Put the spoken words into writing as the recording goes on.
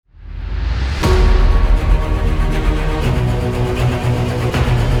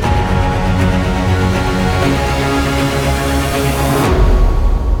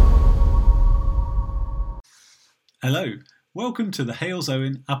Hello, welcome to the Hales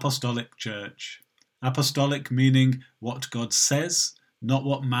Owen Apostolic Church. Apostolic meaning what God says, not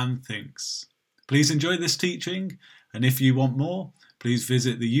what man thinks. Please enjoy this teaching, and if you want more, please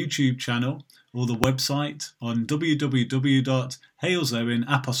visit the YouTube channel or the website on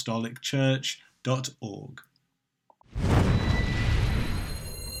www.halesowenapostolicchurch.org.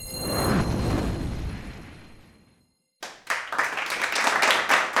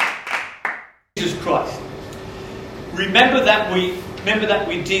 Jesus Christ. Remember that we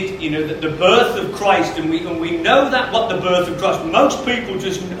did, the birth of Christ, and we know that what the birth of Christ. Most people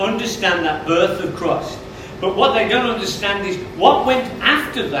just understand that birth of Christ, but what they don't understand is what went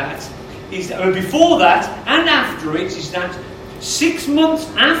after that. Before that and after it is that 6 months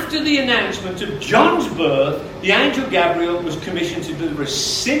after the announcement of John's birth, the angel Gabriel was commissioned to deliver a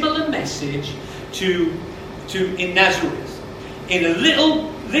similar message in Nazareth, in a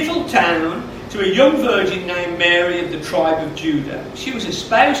little town, to a young virgin named Mary of the tribe of Judah. She was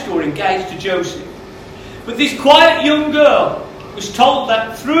espoused or engaged to Joseph. But this quiet young girl was told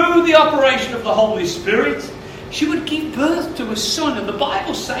that through the operation of the Holy Spirit, she would give birth to a son. And the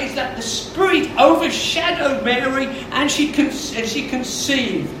Bible says that the Spirit overshadowed Mary and she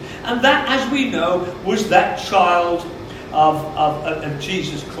conceived. And that, as we know, was that child of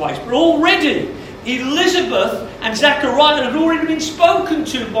Jesus Christ. But already, Elizabeth and Zechariah had already been spoken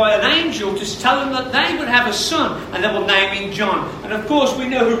to by an angel to tell them that they would have a son, and they will name him John. And of course we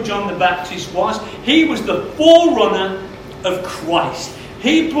know who John the Baptist was. He was the forerunner of Christ.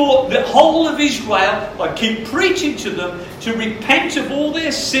 He brought the whole of Israel, by keep preaching to them, to repent of all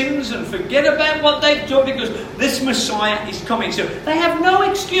their sins and forget about what they've done, because this Messiah is coming. So they have no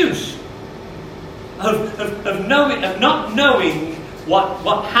excuse of not knowing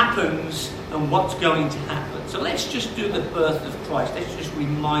what happens and what's going to happen. So let's just do the birth of Christ. Let's just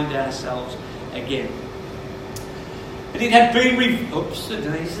remind ourselves again. And it had been oops, the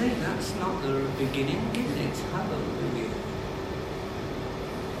daisy. That's not the beginning, is it? Hallelujah.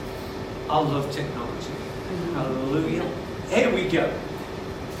 I love technology. Hallelujah. Here we go.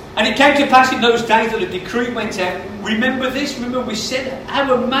 And it came to pass in those days that a decree went out. Remember this? Remember we said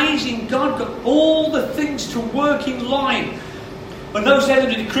how amazing God got all the things to work in line. And those days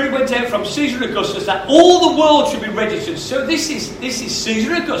that a decree went out from Caesar Augustus that all the world should be registered. So this is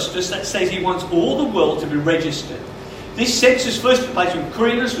Caesar Augustus that says he wants all the world to be registered. This census first took place when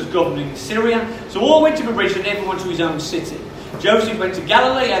Quirinus was governing Syria. So all went to be registered, everyone to his own city. Joseph went to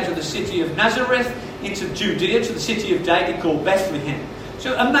Galilee, out of the city of Nazareth, into Judea, to the city of David called Bethlehem.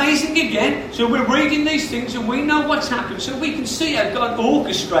 So amazing again. So we're reading these things and we know what's happened. So we can see how God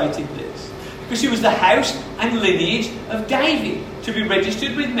orchestrated this. Because he was the house and lineage of David, to be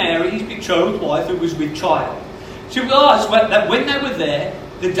registered with Mary, his betrothed wife, who was with child. She realised that when they were there,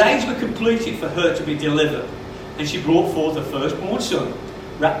 the days were completed for her to be delivered. And she brought forth the firstborn son,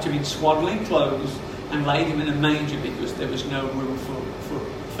 wrapped him in swaddling clothes, and laid him in a manger, because there was no room for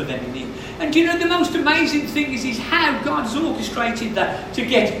them in it. And do you know the most amazing thing is how God's orchestrated that to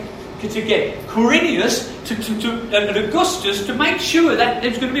get Quirinus and Augustus to make sure that it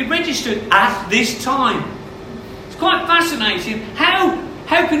was going to be registered at this time. It's quite fascinating. How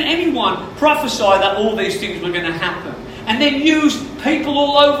can anyone prophesy that all these things were going to happen? And then use people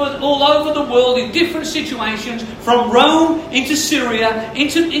all over the world in different situations, from Rome into Syria,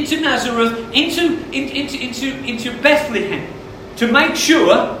 into Nazareth, into Bethlehem, to make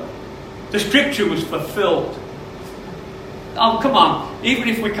sure the scripture was fulfilled. Oh, come on! Even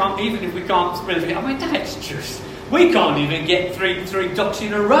if we can't, I mean, that's just, we can't even get three ducks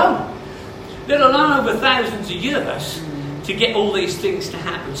in a row, let alone over thousands of years, to get all these things to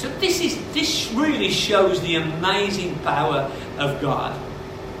happen. So this really shows the amazing power of God.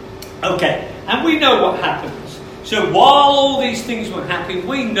 Okay, and we know what happens. So while all these things were happening,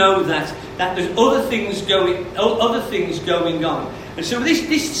 we know that there's other things going on. And so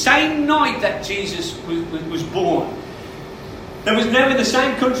this same night that Jesus was born, there was now in the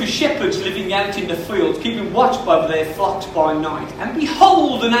same country shepherds living out in the fields, keeping watch over their flocks by night. And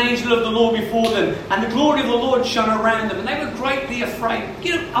behold, an angel of the Lord before them, and the glory of the Lord shone around them, and they were greatly afraid.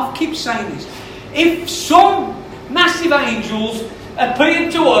 I'll keep saying this. If some massive angels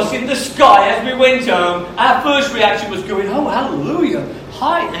appeared to us in the sky as we went home, our first reaction was going, oh, hallelujah,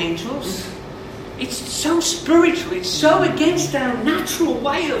 hi angels. It's so spiritual, it's so against our natural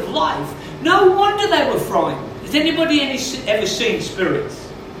way of life. No wonder they were frightened. Has anybody ever seen spirits?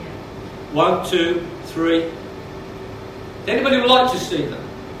 Yeah. 1, 2, 3. Does anybody would like to see them?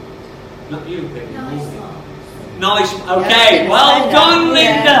 Not you, baby. Nice. Okay, yeah, well done,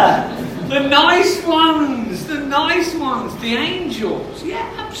 Linda. The nice ones, the angels. Yeah,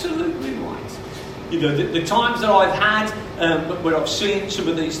 absolutely right. the times that I've had where I've seen some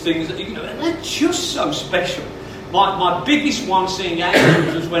of these things, they're just so special. My biggest one seeing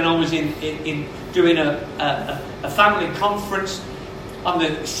angels was when I was in doing a family conference on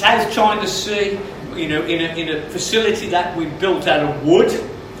the South China Sea, in a facility that we built out of wood,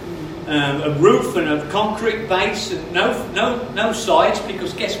 a roof and a concrete base, and no sides,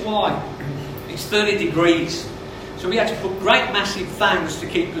 because guess why? It's 30 degrees. So we had to put great massive fans to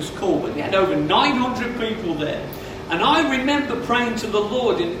keep us cool. But we had over 900 people there. And I remember praying to the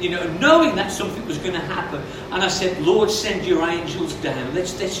Lord and knowing that something was going to happen. And I said, Lord, send your angels down.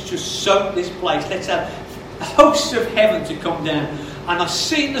 Let's just soak this place. Let's have hosts of heaven to come down. And I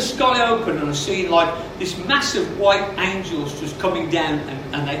seen the sky open, and I seen like this massive white angels just coming down,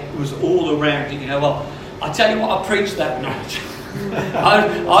 and it was all around it. Well, I tell you what, I preached that night.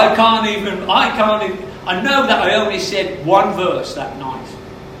 I can't even. I know that I only said one verse that night,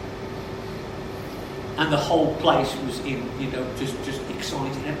 and the whole place was in, just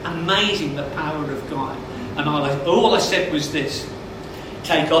exciting and amazing, the power of God. And all I said was this: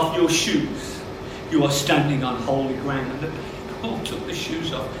 take off your shoes. You are standing on holy ground. And the people took the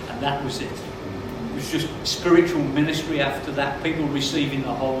shoes off, and that was it. It was just spiritual ministry after that. People receiving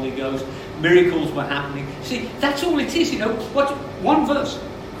the Holy Ghost. Miracles were happening. See, that's all it is, one verse.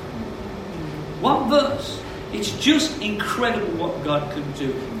 One verse. It's just incredible what God can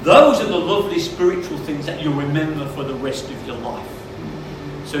do. Those are the lovely spiritual things that you'll remember for the rest of your life.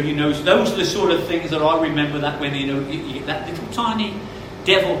 So, those are the sort of things that I remember, that when, you get that little tiny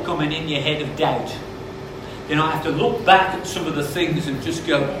devil coming in your head of doubt. Then I have to look back at some of the things and just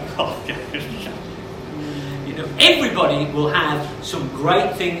go, everybody will have some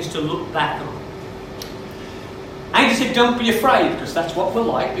great things to look back on. Angel said, don't be afraid, because that's what we're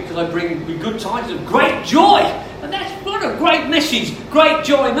like, because I bring good tidings of great joy. And that's what a great message. Great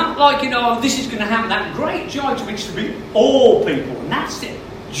joy, not like, this is going to happen. That great joy to which to be all people. And that's it.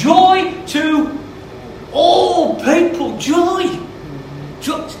 Joy to all people. Joy.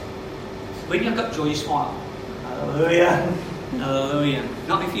 When you've got joy, you smile. Hallelujah. Hallelujah.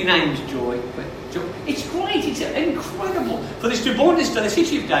 Not if your name's Joy, but joy. It's great. It's incredible. For this to be born this day, the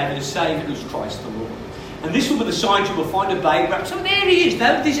city of David is saved, who's Christ the Lord. And this will be the sign you will find a babe wrapped. So there he is.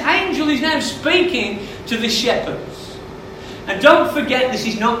 Now, this angel is now speaking to the shepherds. And don't forget, this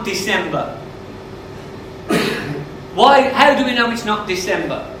is not December. Why? How do we know it's not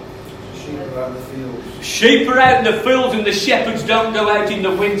December? Sheep are out in the fields. Sheep are out in the fields, and the shepherds don't go out in the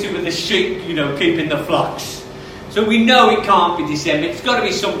winter with the sheep, keeping the flocks. So we know it can't be December. It's got to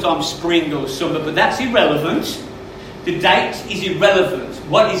be sometime spring or summer, but that's irrelevant. The date is irrelevant.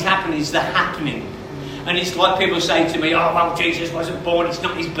 What is happening is the happening. And it's like people say to me, oh, well, Jesus wasn't born, it's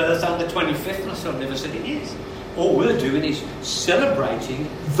not his birth on the 25th. And I said, I've never said it is. All we're doing is celebrating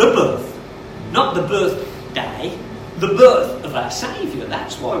the birth. Not the birthday, the birth of our Saviour.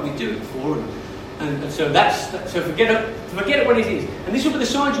 That's why we do it for. And so forget it what it is. And this will be the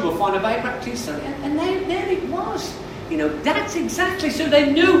sign you will find a babe wrapped in something. And there it was. That's exactly. So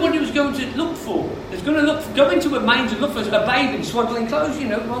they knew what he was going to look for. He was going to go into a manger and look for a babe in swaddling clothes.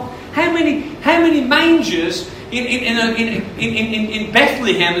 Well, how many mangers in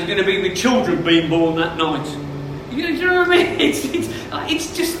Bethlehem is going to be with children being born that night? You know what I mean?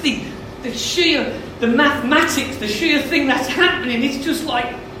 It's just the sheer mathematics, the sheer thing that's happening. It's just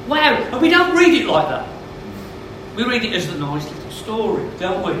like, wow. And we don't read it like that. We read it as a nice little story,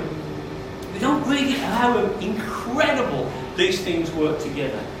 don't we? We don't read it how incredible these things work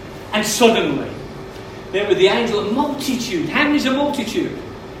together. And suddenly, there were the angel, a multitude. How many is a multitude?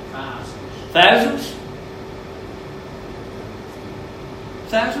 Thousands?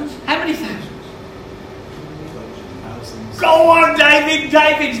 Thousands? How many thousands? Thousands. Go on, David!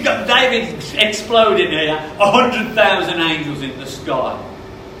 David's exploding here. 100,000 angels in the sky.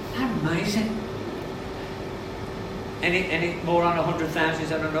 Amazing. Any more on 100,000? Is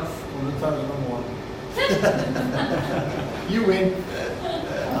that enough? 100,000 or more. You win.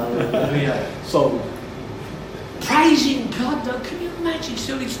 Hallelujah. So, praising God, though, can you imagine?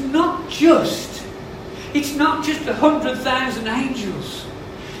 So it's not just 100,000 angels.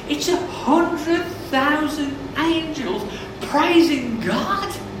 It's 100,000 angels praising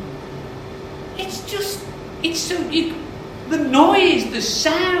God. The noise, the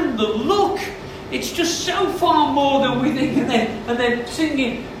sound, the look. It's just so far more than we think. And they're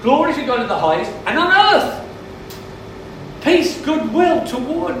singing, glory to God at the highest, and on earth, peace, goodwill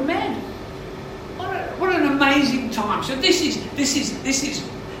toward men. What an amazing time. So this is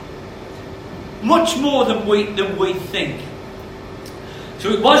much more than we think. So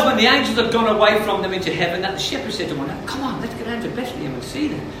it was when the angels had gone away from them into heaven that the shepherds said to one another, come on, let's get down to Bethlehem and see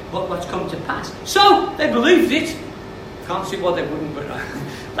them, what's come to pass. So they believed it. Can't see why they wouldn't, but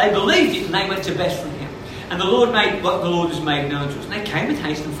they believed it and they went to Bethlehem. And the Lord made what the Lord has made known to us. And they came with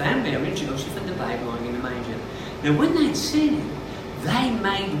haste and found Mary and Joseph and the babe lying in the manger. Now when they had seen him, they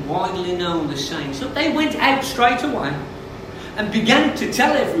made widely known the saying. So they went out straight away and began to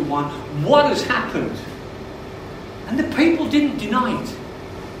tell everyone what has happened. And the people didn't deny it.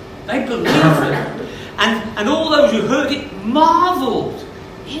 They believed it. And all those who heard it marvelled.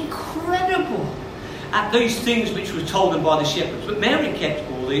 Incredible. At these things which were told them by the shepherds. But Mary kept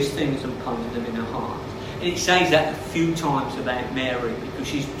all these things and pondered them in her heart. And it says that a few times about Mary, because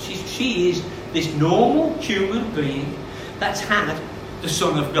she is this normal human being that's had the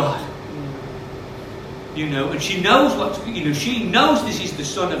Son of God. You know, and she knows she knows this is the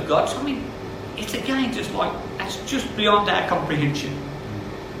Son of God. So I mean, it's again just like, that's just beyond our comprehension.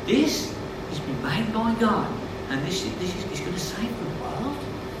 This has been made by God, and this is going to save the world.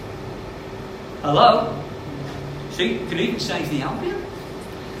 Hello? See, you can even save the Albion.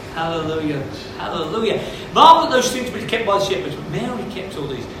 Hallelujah. Hallelujah. Marvel at those things which were kept by the shepherds, but Mary kept all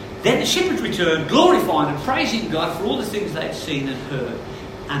these. Then the shepherds returned, glorifying and praising God for all the things they had seen and heard,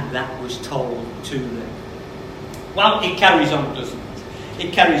 and that was told to them. Well, it carries on, doesn't it?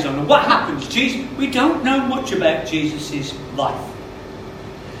 It carries on. And what happens? We don't know much about Jesus' life.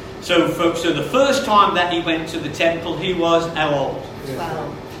 So, folks, the first time that he went to the temple, he was how old?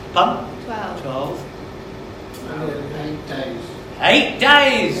 12. Pardon? 12. 8 days. 8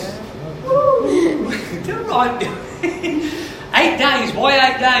 days. Don't write. 8 days. Why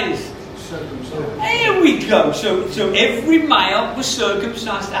 8 days? Circumcised. There we go. So every male was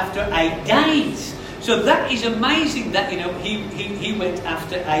circumcised after 8 days. So that is amazing that he went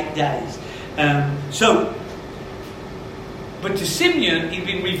after 8 days. But to Simeon, it had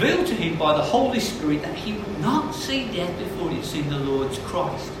been revealed to him by the Holy Spirit that he would not see death before he had seen the Lord's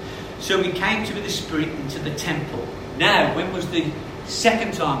Christ. So he came to the Spirit into the temple. Now, when was the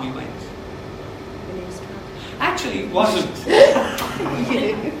second time he went? When he was 12. Actually, it wasn't.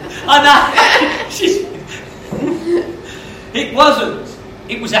 It wasn't.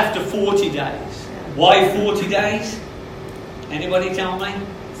 It was after 40 days. Why 40 days? Anybody tell me?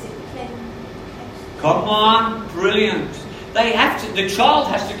 Come on, brilliant. The child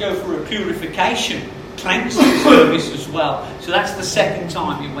has to go through a purification, cleansing service as well. So that's the second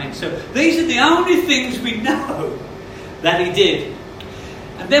time he went. So these are the only things we know that he did.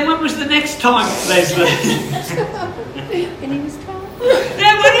 And then when was the next time, Leslie? When he was 12.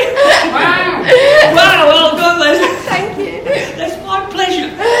 Yeah, wow! Wow, well done, Leslie. Thank you. That's my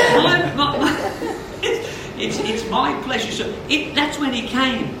pleasure. It's my pleasure. So that's when he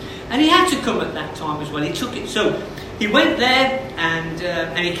came. And he had to come at that time as well. He took it. So he went there and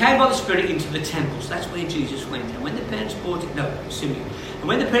he came by the Spirit into the temple. So that's where Jesus went. And when the parents brought it, Simeon. And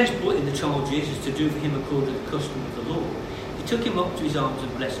when the parents brought in the child Jesus to do for him according to the custom of the law, he took him up to his arms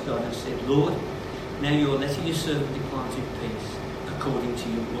and blessed God and said, Lord, now you are letting your servant depart in peace according to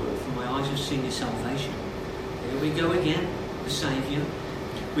your word. For my eyes have seen your salvation. There we go again, the Saviour,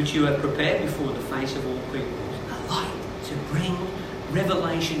 which you have prepared before the face of all peoples, a light to bring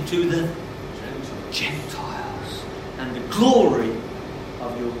revelation to the Gentiles and the glory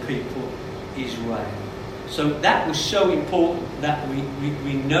of your people Israel. So that was so important that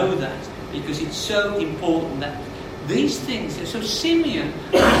we know that, because it's so important that these things. So Simeon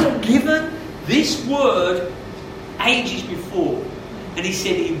was given this word ages before, and he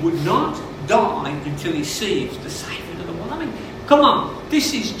said he would not die until he sees the Saviour of the world. I mean, come on,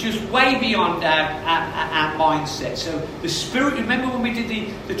 this is just way beyond our mindset. So the Spirit, remember when we did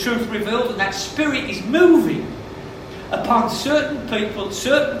the Truth Revealed, and that Spirit is moving upon certain people,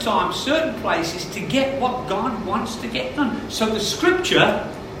 certain times, certain places to get what God wants to get done. So the Scripture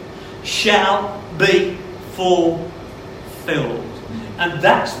shall be fulfilled. And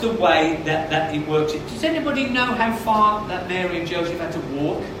that's the way that it works. Does anybody know how far that Mary and Joseph had to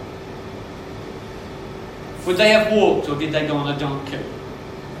walk? Would they have walked, or did they go on a donkey?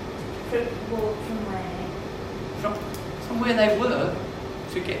 Walk from where? From where they were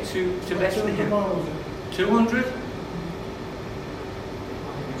to get to Bethlehem. 200?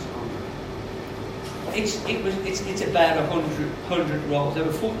 It's about 100 roles.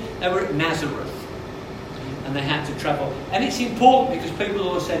 They were at Nazareth, and they had to travel. And it's important because people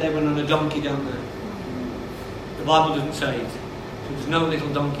always say they went on a donkey, don't they? The Bible doesn't say it. So there's no little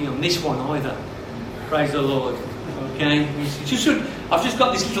donkey on this one either. Praise the Lord. Okay? I've just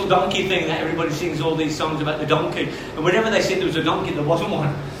got this little donkey thing that everybody sings all these songs about the donkey. And whenever they said there was a donkey, there wasn't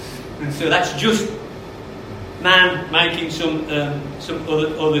one. And so that's just man making some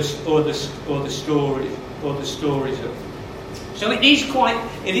other stories up. So it is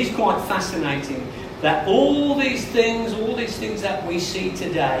quite fascinating that all these things that we see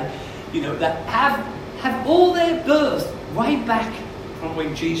today, that have all their birth way back from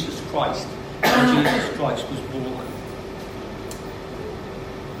when Jesus Christ was born.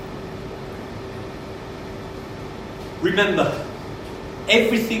 Remember,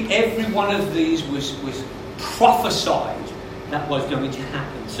 every one of these was prophesied that was going to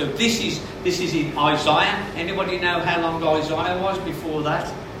happen. So this is in Isaiah. Anybody know how long Isaiah was before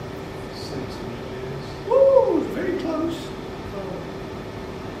that? 600 years. Woo, very close.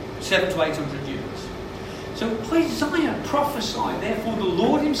 700 to 800 years. So Isaiah prophesied, therefore the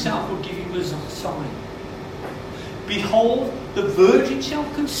Lord himself will give you a sign. Behold, the virgin shall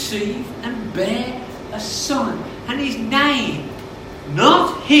conceive and bear a son, and his name,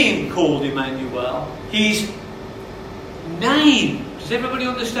 not him called Emmanuel, his name. Does everybody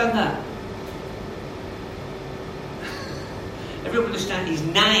understand that? Everybody understand his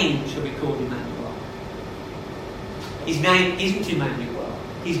name shall be called Emmanuel. His name isn't Emmanuel.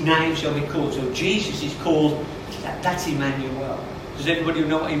 His name shall be called. So Jesus is called, that's Emmanuel. Does everybody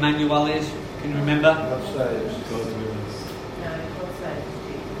know what Emmanuel is? Can you remember? God saves. No, God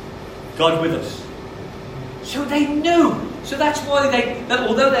saves. God with us. So they knew. So that's why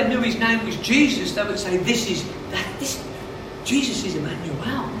although they knew his name was Jesus, they would say, this Jesus is Emmanuel.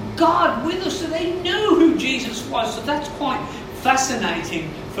 God with us. So they knew who Jesus was. So that's quite fascinating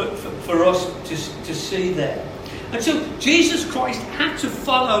for us to see there. And so Jesus Christ had to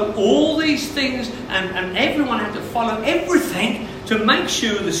follow all these things, and everyone had to follow everything to make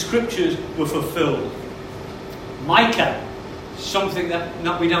sure the scriptures were fulfilled. Micah, something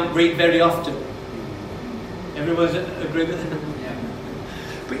that we don't read very often. Everyone agree with that? Yeah.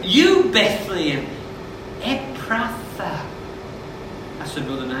 But you, Bethlehem, Ephrathah, that's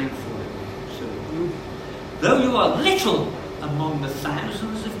another name for it. So, though you are little among the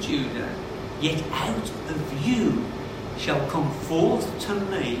thousands of Judah, yet out of you shall come forth to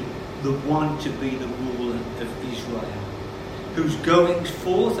me the one to be the ruler of Israel, whose goings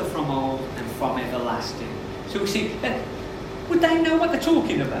forth are from old and from everlasting. So we see, would they know what they're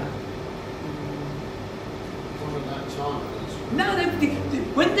talking about? One of that time. No,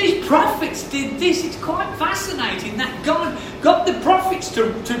 when these prophets did this, it's quite fascinating that God got the prophets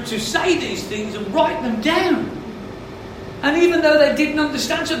to say these things and write them down. And even though they didn't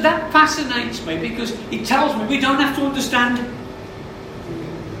understand, so that fascinates me because it tells me we don't have to understand.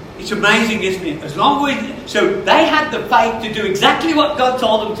 It's amazing, isn't it? So they had the faith to do exactly what God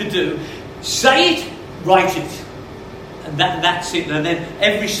told them to do. Say it, write it. And that's it. And then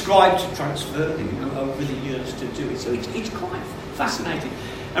every scribe to transfer over the years to do it. So it's quite fascinating.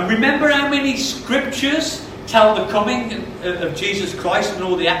 And remember how many scriptures tell the coming of Jesus Christ and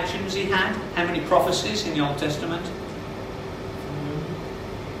all the actions he had? How many prophecies in the Old Testament?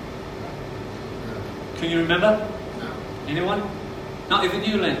 Can you remember? No. Anyone? Not even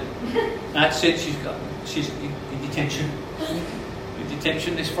you, Lynn. That's it. She's in detention. In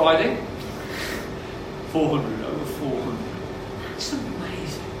detention this Friday. 400, over 400. That's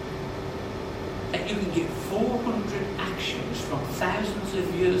amazing. That you can get 400 actions from thousands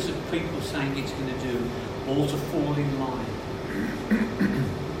of years of people saying it's going to do, all to fall in line.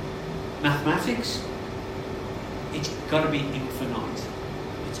 Mathematics, it's got to be infinite.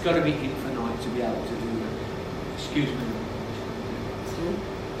 It's got to be infinite to be able to do that. Excuse me.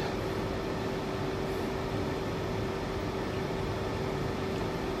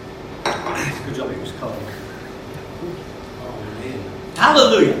 Good job, it was cold. Oh, man.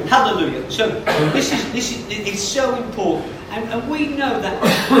 Hallelujah, hallelujah. So this is it's so important, and we know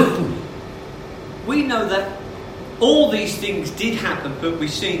that all these things did happen, but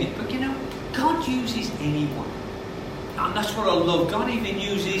we've seen it. But God uses anyone, and that's what I love. God even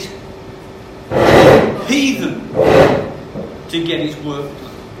uses heathen to get His work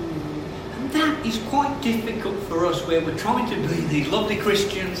done. And that is quite difficult for us, where we're trying to be these lovely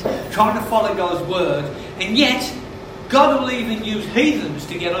Christians, trying to follow God's word, and yet God will even use heathens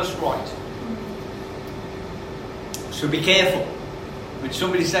to get us right. So be careful. When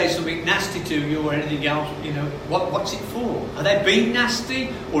somebody says something nasty to you or anything else, what's it for? Are they being nasty,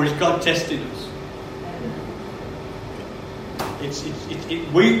 or is God testing us?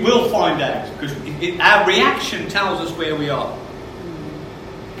 We will find out, because our reaction tells us where we are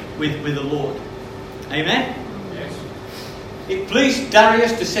with the Lord. Amen? Yes. It pleased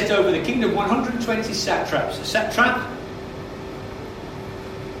Darius to set over the kingdom 120 satraps. A satrap?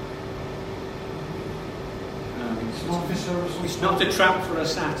 Officer or something. It's not a trap for a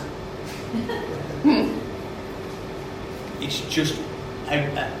sat. it's just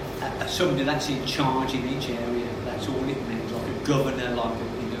somebody that's in charge in each area. That's all it means, like a governor, like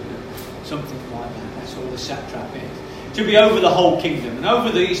something like that. That's all the satrap is. To be over the whole kingdom and over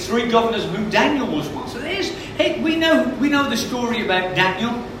these three governors who Daniel was one. So we know the story about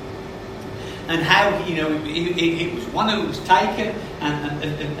Daniel and how it was one who was taken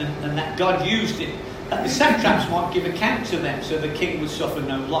and that God used it. That the satraps might give account to them, so the king would suffer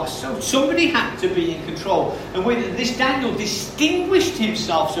no loss. So somebody had to be in control. And when this Daniel distinguished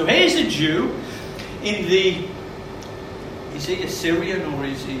himself, so here's a Jew in the... Is he Assyrian or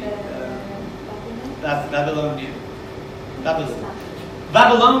is he Babylonian?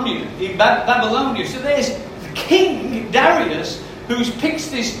 Babylonian. In Babylonia. So there's the king Darius, who's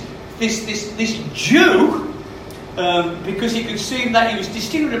picked this Jew. Because he could see that he was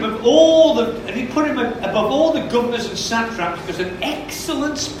distinguished above and he put him above all the governors and satraps because an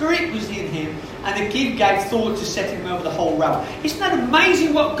excellent spirit was in him, and the king gave thought to set him over the whole realm. Isn't that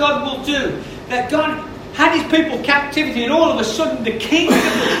amazing what God will do? That God had his people in captivity, and all of a sudden the king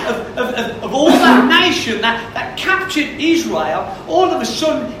of all that nation that captured Israel, all of a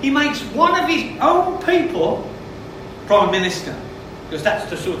sudden he makes one of his own people prime minister, because that's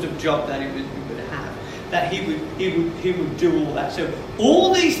the sort of job that he would have. That he would do all that. So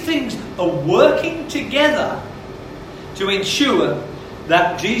all these things are working together to ensure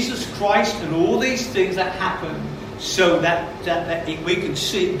that Jesus Christ and all these things that happen, so that we can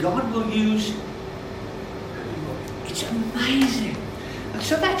see God will use. It's amazing, and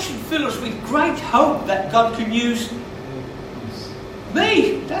so that should fill us with great hope that God can use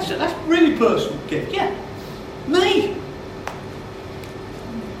me. That's really personal, kid. Yeah, me.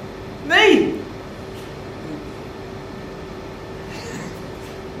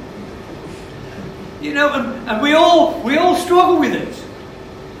 And we all struggle with it.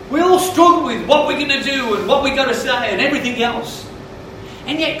 We all struggle with what we're going to do and what we're going to say and everything else.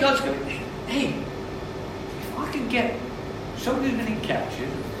 And yet God's going, hey, if I can get somebody who's been captured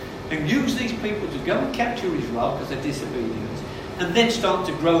and use these people to go and capture Israel because they're disobedient, and then start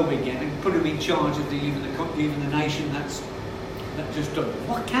to grow again and put them in charge of even the nation that's just done.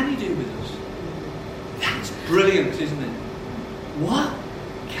 What can He do with us? That's brilliant, isn't it? What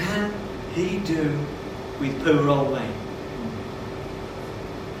can He do with poor old me?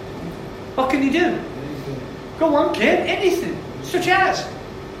 What can He do? Go on, kid. Anything. Such as.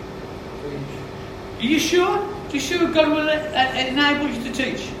 Are you sure? Are you sure God will enable you to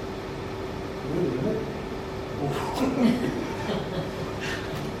teach?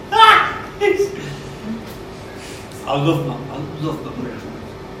 I love my brethren.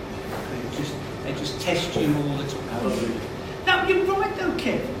 They just test you all the time. Hallelujah. Now you're right though,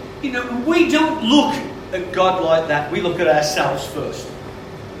 Kev. We don't look at God like that. We look at ourselves first.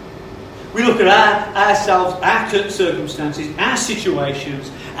 We look at ourselves, our current circumstances, our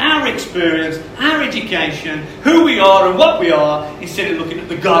situations, our experience, our education, who we are and what we are, instead of looking at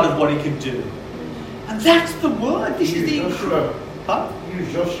the God of what He can do. And that's the word. This is the Joshua. Huh?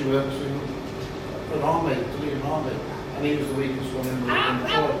 Use Joshua to an army, to lead an army, and he was the weakest one in the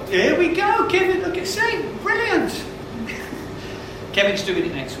fight. Here we go, Kevin. Look at see, brilliant. Kevin's doing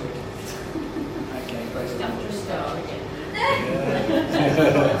it next week. Okay, praise God.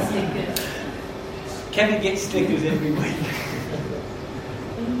 Kevin gets stickers every week.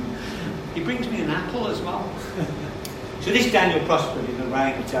 He brings me an apple as well. So this Daniel prospered in the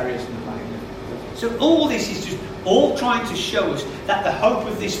reign of Darius and the reign. So all this is just all trying to show us that the hope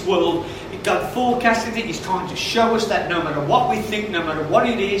of this world, God forecasted it, He's trying to show us that no matter what we think, no matter what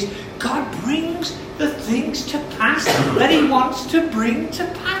it is, God brings the things to pass that He wants to bring to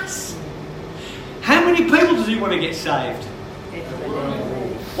pass. How many people does He want to get saved?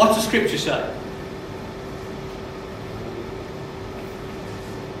 What's the scripture say?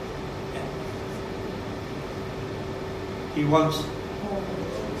 He wants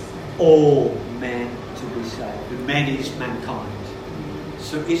all men to be saved. The men is mankind.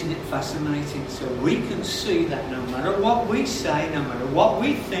 So isn't it fascinating? So we can see that no matter what we say, no matter what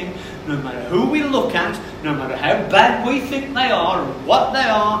we think, no matter who we look at, no matter how bad we think they are or what they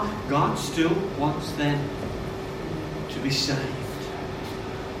are, God still wants them to be saved.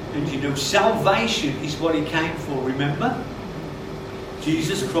 And salvation is what He came for, remember?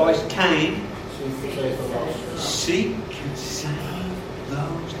 Jesus Christ came to seek and save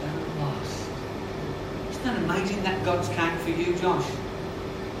those that are lost. Isn't that amazing that God's came for you, Josh?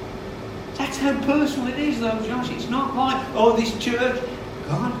 That's how personal it is, though, Josh. It's not like, this church.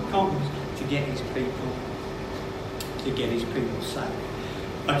 God comes to get His people, saved.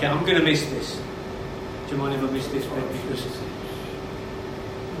 Okay, I'm going to miss this. Do you mind if I miss this bit? Because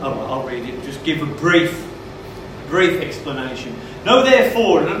I'll read it. Just give a brief brief explanation. Know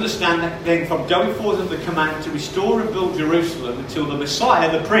therefore and understand that then from going forth of the command to restore and build Jerusalem until the Messiah,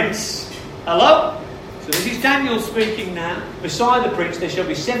 the Prince. Hello? So this is Daniel speaking now. Messiah, the Prince, there shall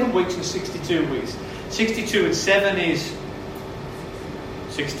be 7 weeks and 62 weeks. 62 and 7 is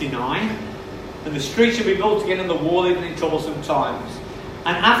 69. And the street shall be built again and the wall even in troublesome times.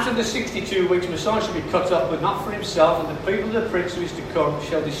 And after the 62 weeks, Messiah shall be cut up, but not for himself, and the people of the Prince who is to come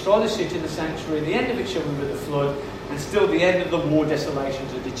shall destroy the city and the sanctuary. The end of it shall be with a flood, and still the end of the war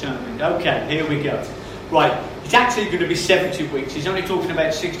desolations are determined. Okay, here we go. Right, it's actually going to be 70 weeks. He's only talking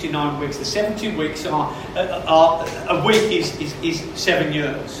about 69 weeks. The 70 weeks are a week is 7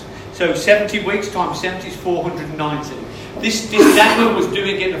 years. So 70 weeks times 70 is 490. This Daniel was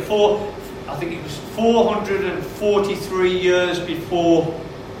doing it I think it was 443 years before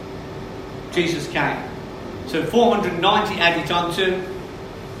Jesus came. So 490 added onto,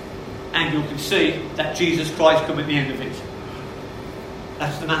 and you can see that Jesus Christ come at the end of it.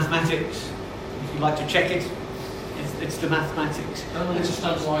 That's the mathematics. If you'd like to check it, it's the mathematics. I don't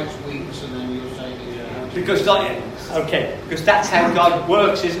understand why it's weeks and then you're saying it's because that's how God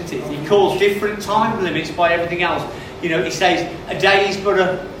works, isn't it? He calls different time limits by everything else. You know, he says a day is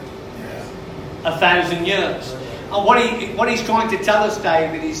but 1,000 years. And what he's trying to tell us,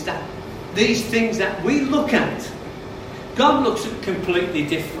 David, is that these things that we look at, God looks at completely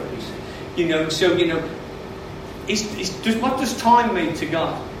different. You know, so you know, what does time mean to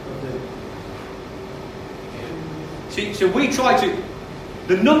God? See, so we try to.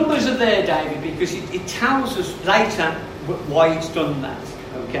 The numbers are there, David, because it tells us later why it's done that.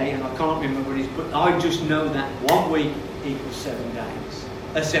 Okay, and I can't remember what it is, but I just know that 1 week equals 7 days,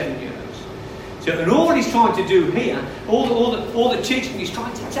 7 years. So, and all he's trying to do here, all the teaching he's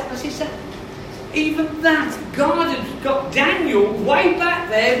trying to tell us is that even that God had got Daniel way back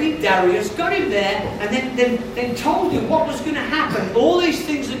there with Darius, got him there, and then told him what was going to happen. All these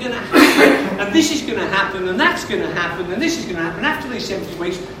things are going to happen, and this is going to happen, and that's going to happen, and this is going to happen. After these 70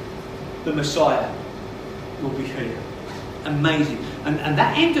 weeks, the Messiah will be here. Amazing. And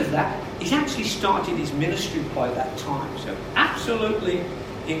that end of that, he's actually started his ministry by that time. So absolutely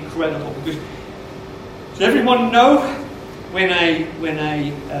incredible. Because does everyone know when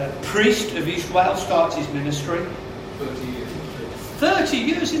a priest of Israel starts his ministry? 30 years. 30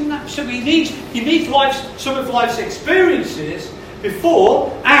 years, isn't that? So he needs some of life's experiences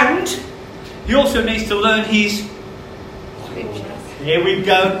before, and he also needs to learn his. Here we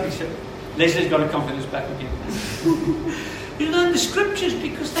go. Leslie's got a confidence back again. You learn the scriptures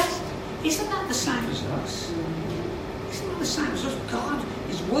because isn't that the same as us? Isn't that the same as us? God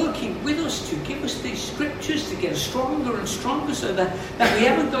is working with us to give us these scriptures to get us stronger and stronger so that we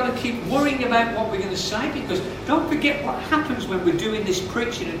haven't got to keep worrying about what we're going to say, because don't forget what happens when we're doing this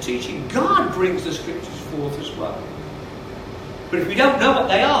preaching and teaching. God brings the scriptures forth as well. But if we don't know what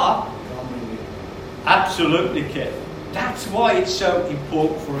they are, absolutely careful. That's why it's so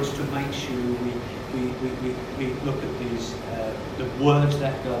important for us to make sure we look at these the words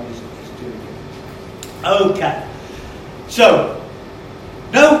that God is doing. Okay, so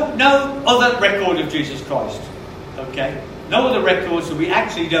no other record of Jesus Christ. Okay, no other records, so we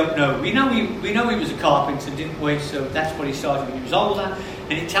actually don't know. We know he was a carpenter, didn't we? So that's what he started when he was older,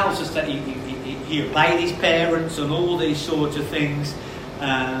 and it tells us that he obeyed his parents and all these sorts of things,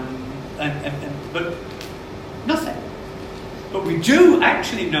 but nothing. But we do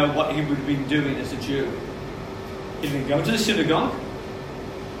actually know what he would have been doing as a Jew. He'd been going to the synagogue.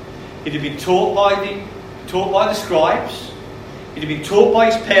 He'd have been taught by the scribes. He'd have been taught by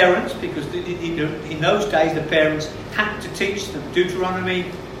his parents, because in those days the parents had to teach them.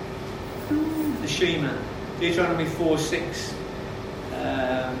 Deuteronomy, the Shema, Deuteronomy 4:6.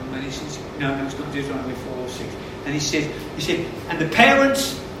 And he says, no, it's not Deuteronomy 4:6. And he said, and the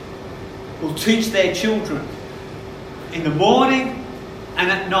parents will teach their children in the morning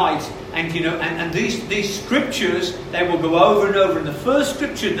and at night, and and these scriptures they will go over and over. And the first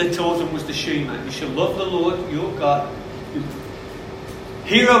scripture they taught them was the Shema. You shall love the Lord your God.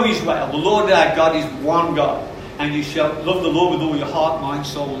 Hear, O Israel, the Lord our God is one God, and you shall love the Lord with all your heart, mind,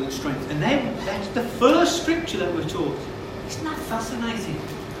 soul, and strength. And then that's the first scripture that we're taught. Isn't that fascinating?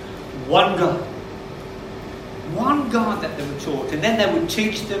 One God. One God that they were taught, and then they would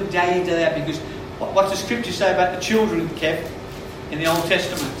teach them day in day out, because what does the scripture say about the children, Kev, in the Old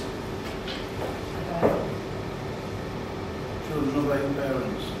Testament? Children obeying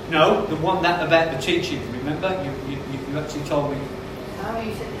parents. No, the one that about the teaching. Remember, you actually told me. Oh,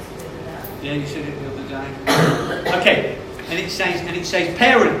 you said this the other day. Yeah, you said it the other day. Okay, and it says,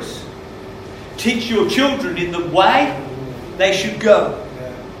 parents, teach your children in the way they should go.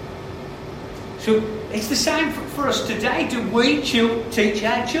 So it's the same for us today. Do we teach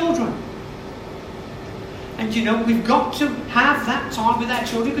our children? And we've got to have that time with our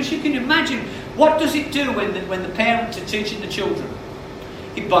children, because you can imagine, what does it do when the parents are teaching the children?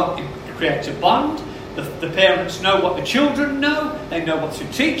 It creates a bond. The parents know what the children know. They know what to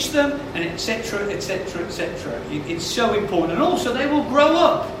teach them, and etc., etc., etc. It's so important. And also they will grow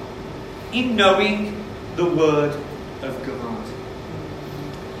up in knowing the Word of God.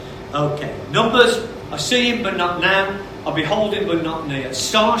 Okay. Numbers, I see him but not now. I behold him but not near. A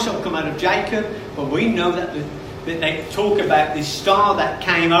star shall come out of Jacob. But we know that they talk about this star that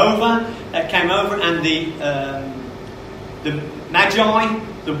came over, and the Magi,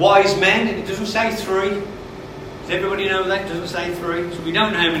 the wise men, and it doesn't say 3. Does everybody know that? It doesn't say 3. So we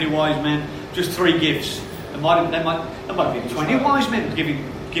don't know how many wise men, just 3 gifts. There might be 20 wise men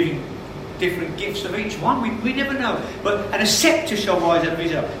giving different gifts of each one. We never know. And a scepter shall rise out of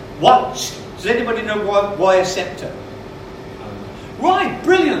Israel. Does anybody know why a scepter? Right,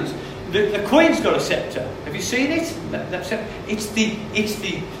 brilliant. The Queen's got a scepter. Have you seen it?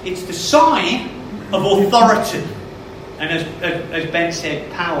 It's the sign of authority, and as Ben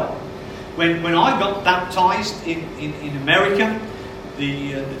said, power. When I got baptised in America,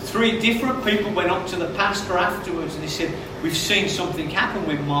 the 3 different people went up to the pastor afterwards, and they said, "We've seen something happen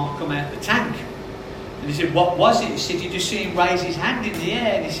when Mark come out of the tank." And he said, "What was it?" He said, "Did you see him raise his hand in the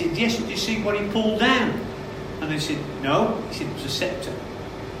air?" And he said, "Yes." "Did you see what he pulled down?" And they said, "No." He said, "It was a scepter."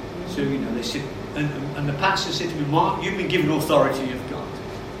 So, they said, and the pastor said to me, "Mark, you've been given authority of God."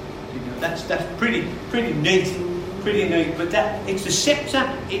 That's pretty neat, But it's the scepter,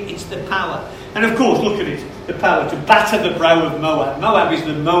 it's the power. And of course, look at it, the power to batter the brow of Moab. Moab is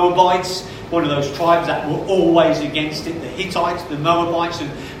the Moabites, one of those tribes that were always against it. The Hittites, the Moabites,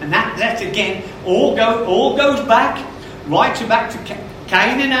 and that again all goes back to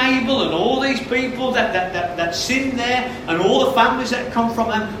Cain and Abel, and all these people that sinned there, and all the families that come from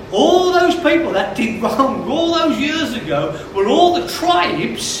them. All those people that did wrong all those years ago were all the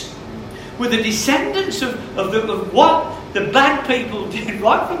tribes, were the descendants of what the bad people did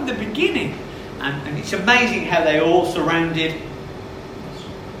right from the beginning. And it's amazing how they all surrounded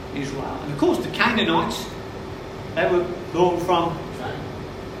Israel. And of course the Canaanites, they were born from...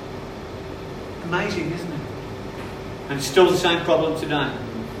 Amazing, isn't it? And it's still the same problem today.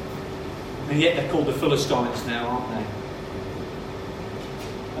 And yet they're called the Philistines now, aren't they?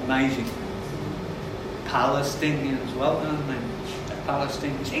 Amazing. Palestinians, well done, man.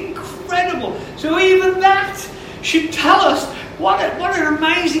 Palestinians. Incredible. So even that should tell us what an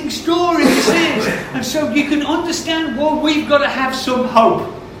amazing story this is. And so you can understand why we've got to have some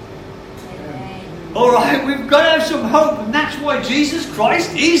hope. Alright, we've got to have some hope. And that's why Jesus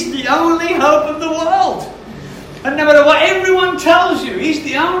Christ is the only hope of the world. And no matter what everyone tells you, He's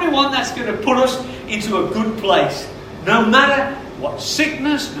the only one that's going to put us into a good place. No matter what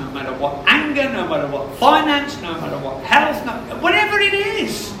sickness, no matter what anger, no matter what finance, no matter what health, whatever it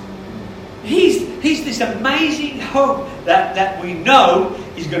is. He's this amazing hope that we know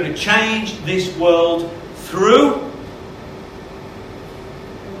is going to change this world through.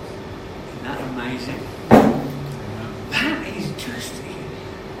 Isn't that amazing? That is just...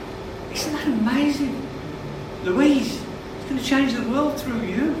 Isn't that amazing? Louise, it's going to change the world through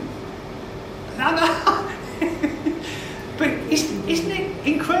you. No. But isn't it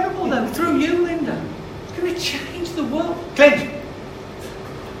incredible though? Through you, Linda. It's going to change the world. Clint,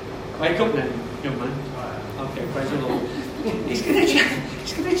 wake up now, young man. Okay, praise the Lord. It's going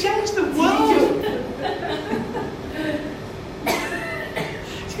to change the world.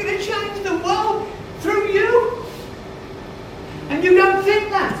 It's going to change the world through you. And you don't think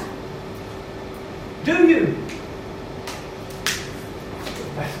that, do you?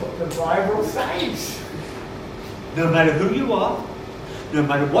 That's what the Bible says. No matter who you are, no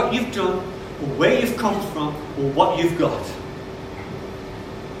matter what you've done, or where you've come from, or what you've got.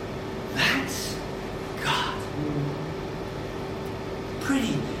 That's God.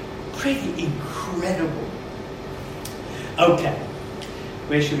 Pretty incredible. Okay,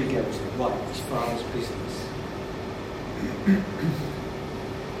 where should we go to? Right, his Father's business.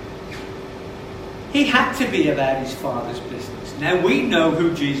 He had to be about his Father's business. Now we know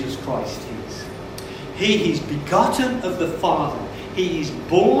who Jesus Christ is. He is begotten of the Father. He is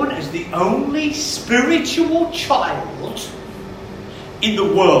born as the only spiritual child in the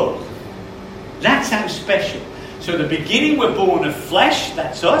world. That's how special. So the beginning we're born of flesh,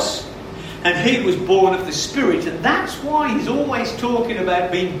 that's us. And he was born of the Spirit. And that's why he's always talking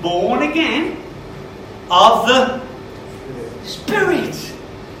about being born again of the Spirit.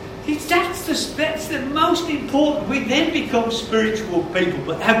 That's the most important. We then become spiritual people.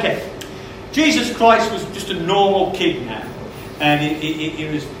 But okay, Jesus Christ was just a normal kid now. And he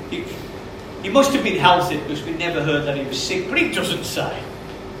must have been healthy because we never heard that he was sick, but he doesn't say.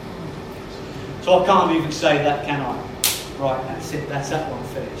 So I can't even say that, can I? Right, that's it. That's that one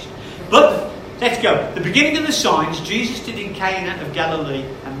finished. But let's go. The beginning of the signs Jesus did in Cana of Galilee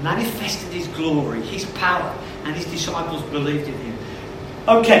and manifested his glory, his power, and his disciples believed in him.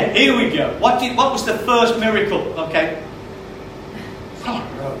 Okay, here we go. What was the first miracle? Okay.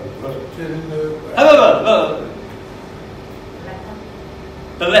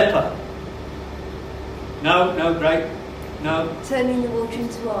 The leper. No, great. No. Turning the water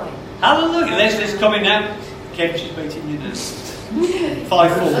into wine. Hallelujah. Leslie's coming now. Kev, she's beating you now. 5-4.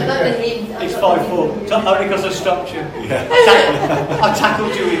 It's 5-4. Only because I stopped you. Yeah. I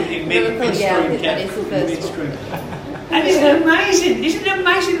tackled you in mid-screen, Kev. And isn't it amazing? Isn't it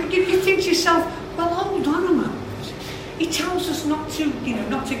amazing? You think to yourself, well, hold on a moment. He tells us not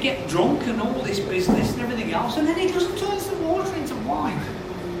to get drunk and all this business and everything else, and then he just turns the water into wine.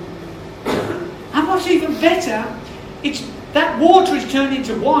 And what's even better, it's that water is turned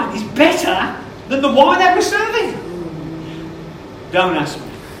into wine is better than the wine they were serving. Don't ask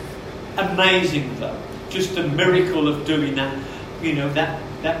me. Amazing though. Just the miracle of doing that. You know, that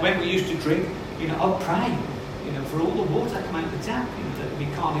when we used to drink, I'd pray, for all the water that come out of the tap, that we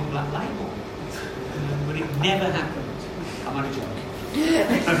can't in Black Label. But it never happened. I'm only joking.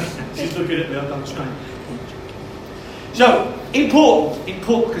 She's looking at me up on the screen. So, important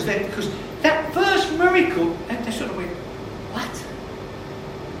because that first miracle, they sort of went, what?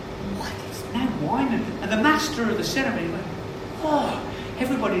 It's now wine? And the master of the ceremony went, oh,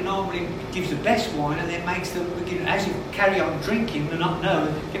 everybody normally gives the best wine and then makes them, as you carry on drinking, they're not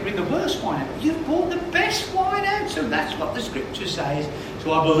known, get rid of the worst wine out. You've brought the best wine out, so that's what the scripture says.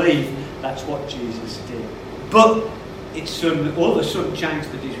 So I believe that's what Jesus did. But it's all of a sudden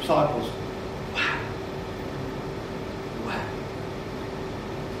changed the disciples. Wow.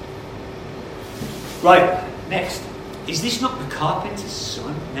 Right, next. Is this not the carpenter's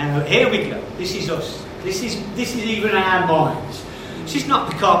son? Now, here we go. This is us. This is even our minds. This is not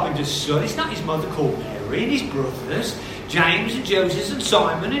the carpenter's son. It's not his mother called Mary and his brothers, James and Joseph and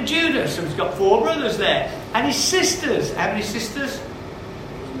Simon and Judas. So he's got 4 brothers there. And his sisters. How many sisters?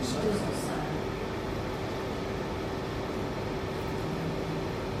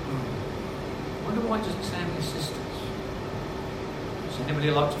 I wonder why it doesn't say how many sisters. Does anybody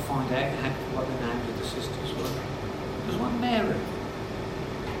like to find out what the names of the sisters were? There's one Mary.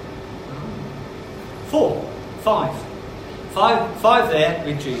 5 there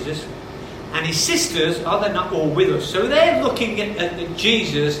with Jesus. And his sisters, they're not all with us. So they're looking at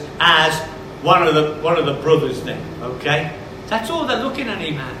Jesus as one of the brothers then. Okay? That's all they're looking at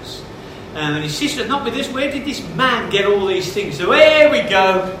him as. And his sister not with us. Where did this man get all these things? So here we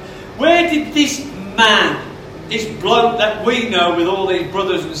go. Where did this man, this bloke that we know with all these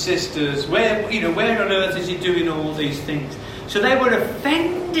brothers and sisters, where on earth is he doing all these things? So they were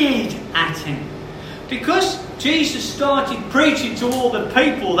offended at him. Because Jesus started preaching to all the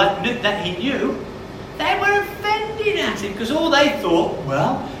people that he knew, they were offended at him. Because all they thought,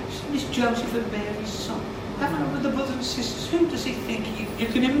 well, isn't this Joseph and Mary's son? Having him with the brothers and sisters, who does he think he is? You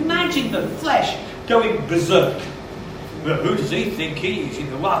can imagine the flesh going berserk. Well, who does he think he is?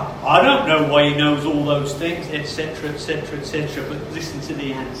 Well, I don't know why he knows all those things, etc., etc., etc. But listen to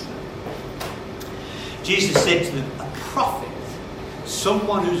the answer. Jesus said to them, a prophet,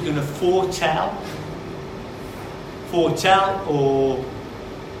 someone who's going to foretell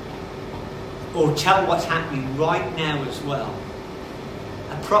or tell what's happening right now as well.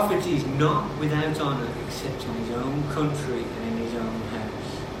 A prophet is not without honour except in his own country and in his own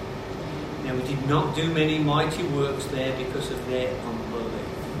house. Now, he did not do many mighty works there because of their unbelief.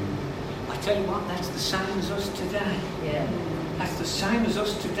 I tell you what, that's the same as us today. Yeah. That's the same as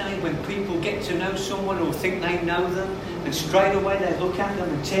us today when people get to know someone or think they know them, and straight away they look at them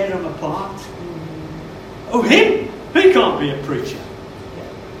and tear them apart. Oh, him? He can't be a preacher.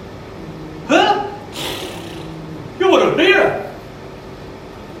 Huh? You want to hear it?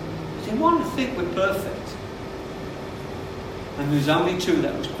 They want to think we're perfect. And there's only 2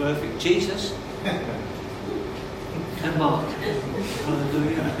 that was perfect. Jesus and Mark.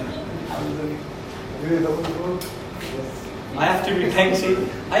 Hallelujah. Hallelujah. I have to repent.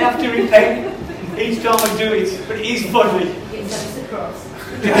 Each time I do it. But it is funny. It's the cross.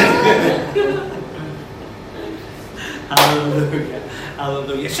 Hallelujah.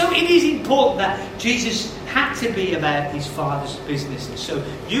 Hallelujah. So it is important that Jesus had to be about his Father's business. And so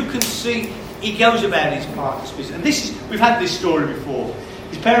you can see he goes about his Father's business. And we've had this story before.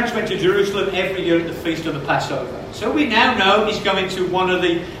 His parents went to Jerusalem every year at the feast of the Passover. So we now know he's going to one of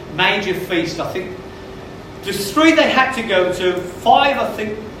the major feast. I think there's 3 they had to go to, 5 I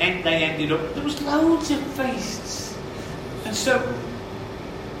think they ended up. There was loads of feasts. And so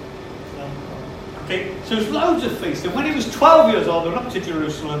there's loads of feasts. And when he was 12 years old, they went up to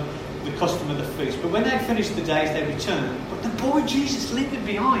Jerusalem, the custom of the feast. But when they'd finished the days, they returned. But the boy Jesus lingered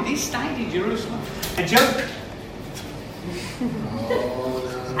behind. He stayed in Jerusalem.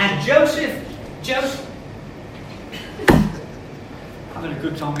 And Joseph, having a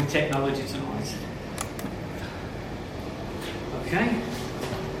good time with technology tonight. Okay?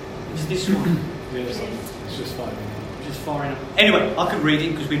 It's this one. It's just fine. Just far enough. Anyway, I could read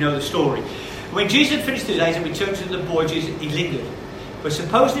it because we know the story. When Jesus had finished his days and returned to the boy Jesus, he lingered. But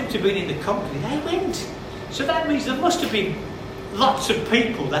supposing him to be in the company, they went. So that means there must have been lots of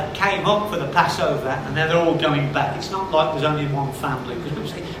people that came up for the Passover and then they're all going back. It's not like there's only one family. Because people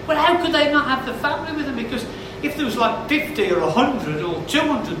say, well, how could they not have the family with them? Because if there was like 50 or 100 or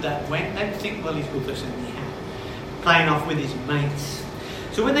 200 that went, they'd think, well, he's with us anyhow. Playing off with his mates.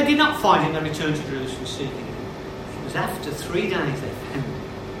 So when they did not find him, they returned to Jerusalem seeking him. It was after 3 days they found him.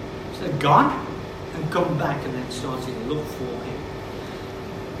 So they'd gone and come back and then started to look for him.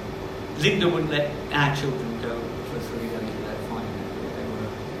 Linda wouldn't let our children go for 3 days without finding where they were.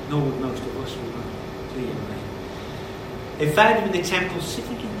 Nor would most of us, would we? They found him in the temple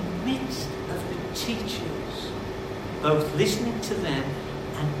sitting in the midst of the teachers, both listening to them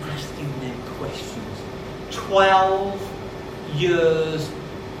and asking them questions. 12 years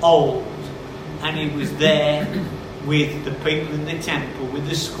old, and he was there with the people in the temple, with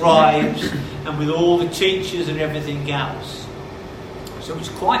the scribes and with all the teachers and everything else. So it's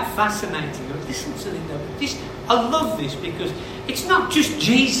quite fascinating. Listen to this. I love this because it's not just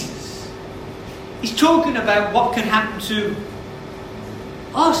Jesus. He's talking about what can happen to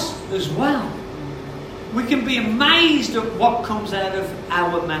us as well. We can be amazed at what comes out of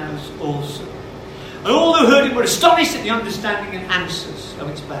our mouths also. And all who heard him were astonished at the understanding and answers of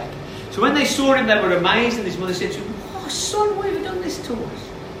its back. So when they saw him, they were amazed, and his mother said to him, "Oh, son, why have you done this to us?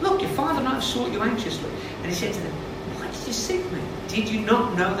 Look, your father and I have sought you anxiously." And he said to them, "Why did you seek me? Did you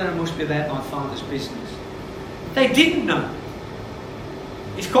not know that I must be about my father's business?" They didn't know.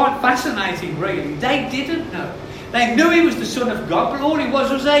 It's quite fascinating, really. They didn't know. They knew he was the Son of God, but all he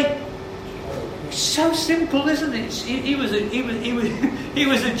was so simple, isn't it? He was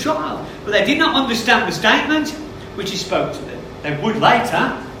a child, but they did not understand the statement which he spoke to them. They would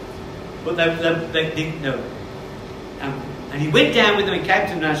later, but they didn't know. And he went down with them and came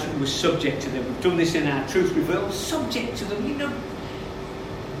to Nazareth and was subject to them. We've done this in our Truth Revealed. Subject to them,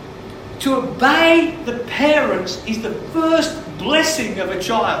 To obey the parents is the first blessing of a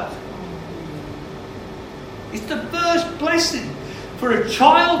child. It's the first blessing. For a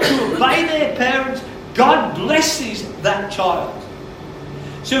child to obey their parents, God blesses that child.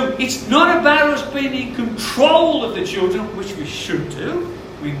 So it's not about us being in control of the children, which we should do.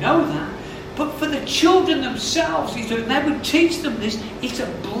 We know that. But for the children themselves, they would teach them this. It's a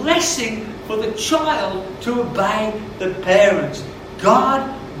blessing for the child to obey the parents.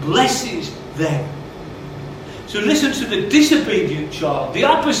 God blesses them. So listen to the disobedient child, the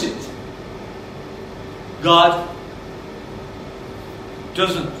opposite. God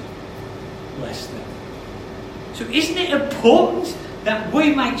doesn't bless them. So isn't it important that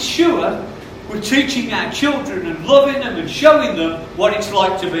we make sure we're teaching our children and loving them and showing them what it's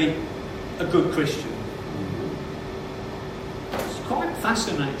like to be a good Christian? It's quite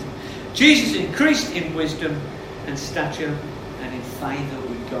fascinating. Jesus increased in wisdom and stature and in favour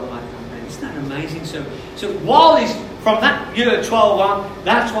with God. Isn't that amazing? So while he's from that year 12 on,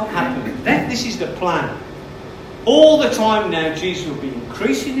 that's what happened. Then this is the plan. All the time now, Jesus will be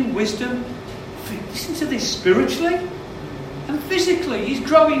increasing in wisdom. Listen to this, spiritually and physically. He's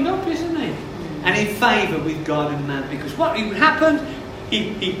growing up, isn't he? And in favour with God and man. Because what happened,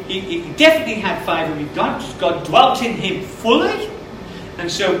 he definitely had favour with God, because God dwelt in him fully.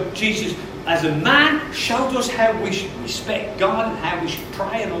 And so Jesus, as a man, showed us how we should respect God and how we should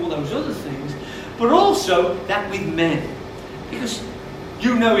pray and all those other things. But also that with men. Because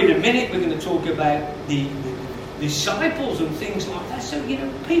in a minute we're going to talk about the disciples and things like that. So,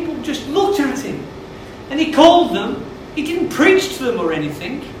 people just looked at him. And he called them. He didn't preach to them or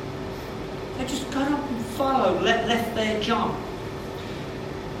anything. They just got up and followed, left their job.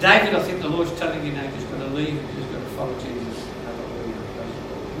 David, I think the Lord's telling you now, just got to leave and just got to follow Jesus.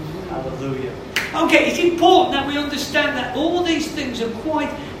 Hallelujah. Okay, it's important that we understand that all these things are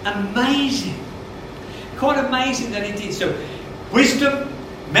quite amazing. Quite amazing that he did. So, wisdom,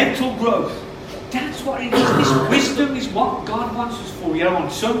 mental growth. That's what it is. This wisdom is what God wants us for. On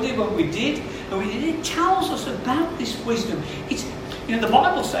Sunday when we did, it tells us about this wisdom. It's You know, the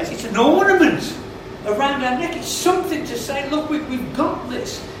Bible says it's an ornament around our neck. It's something to say, look, we've got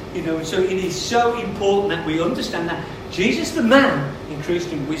this. You know, and so it is so important that we understand that Jesus the man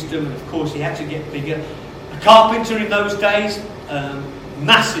increased in wisdom, and of course he had to get bigger. A carpenter in those days,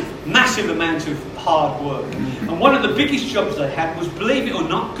 massive amounts of hard work. And one of the biggest jobs they had was, believe it or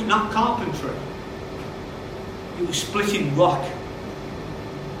not carpentry. It was splitting rock.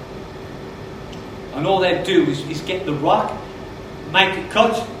 And all they'd do is get the rock, make a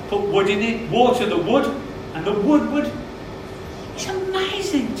cut, put wood in it, water the wood, and the wood would... It's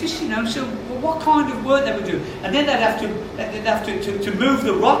amazing, just, you know, so what kind of work they would do. And then they'd have to move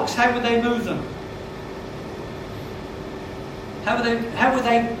the rocks. How would they move them? How would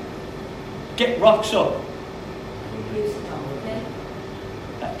they get rocks up? Use a donkey.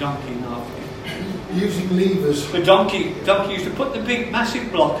 That donkey, no. Using levers. The donkey used to put the big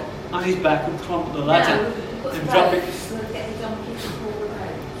massive block on his back and climb up the ladder and drop it. We'll get the donkey to pull the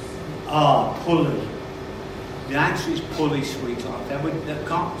ropes. Ah, pulley. The answer is pulley, sweetheart. The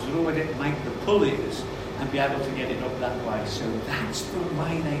carpenters would already make the pulleys and be able to get it up that way. So that's the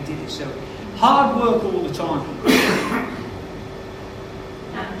way they did it. So hard work all the time.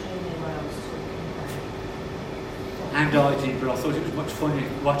 And I did, but I thought it was much funny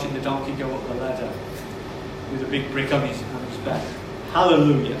watching the donkey go up the ladder with a big brick on his back.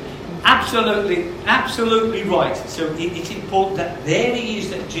 Hallelujah. Absolutely right. So it's important that there he is,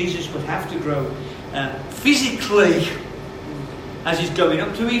 that Jesus would have to grow physically as he's going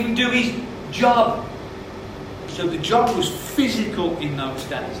up to even do his job. So the job was physical in those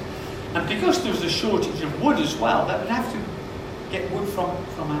days. And because there was a shortage of wood as well, they would have to get wood from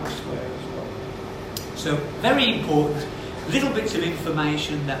elsewhere as well. So very important. Little bits of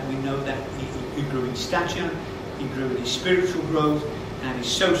information that we know that he grew in stature, he grew in his spiritual growth, and his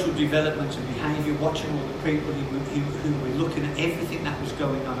social development and behaviour, watching all the people who were looking at everything that was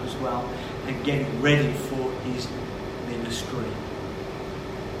going on as well, and getting ready for his ministry.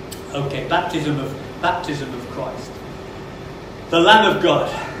 Okay, baptism of Christ. The Lamb of God.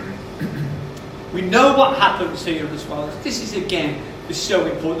 We know what happens here as well. This is so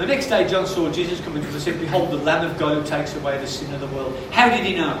important. The next day John saw Jesus coming to us and said, "Behold, the Lamb of God who takes away the sin of the world." How did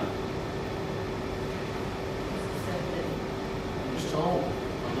he know?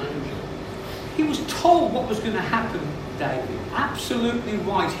 He was told what was going to happen, David. Absolutely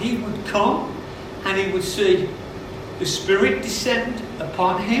right. He would come and he would see the Spirit descend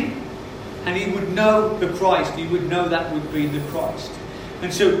upon him, and he would know the Christ. He would know that would be the Christ.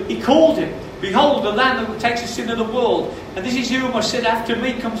 And so he called him, "Behold, the Lamb that takes the sin of the world. And this is whom I said, after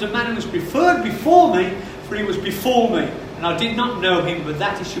me comes a man who was preferred before me, for he was before me. And I did not know him, but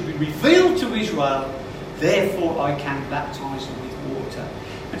that he should be revealed to Israel. Therefore I can baptize him with water."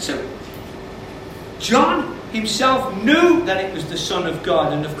 And so John himself knew that it was the Son of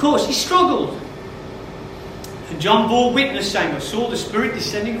God, and of course he struggled. And John bore witness, saying, "I saw the Spirit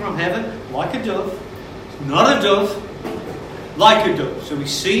descending from heaven like a dove." Not a dove, like a dove. So we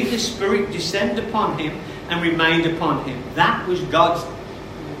see the Spirit descend upon him and remained upon him. That was God's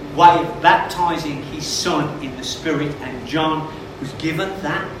way of baptizing his Son in the Spirit, and John was given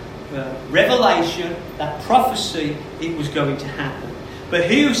that revelation, that prophecy, it was going to happen. "But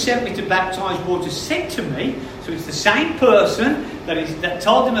he who sent me to baptize water said to me," so it's the same person that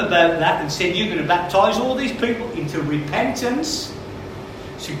told him about that and said, "You're going to baptize all these people into repentance."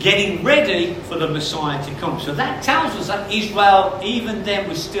 So getting ready for the Messiah to come. So that tells us that Israel even then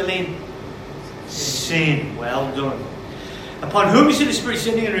was still in sin. Well done. "Upon whom you see the Spirit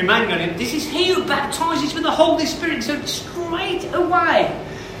sending and remaining on him, this is he who baptizes with the Holy Spirit." So straight away,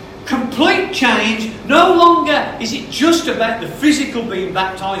 complete change. No longer is it just about the physical being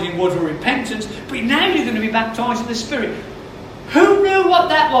baptized in water of repentance, but now you're going to be baptized in the Spirit. Who knew what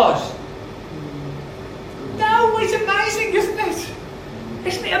that was? No, it's amazing, isn't it?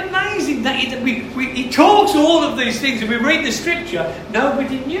 Isn't it amazing that he talks all of these things and we read the scripture,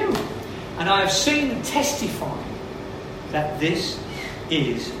 nobody knew. And I have seen and testified that this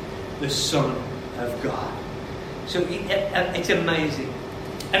is the Son of God. So it's amazing.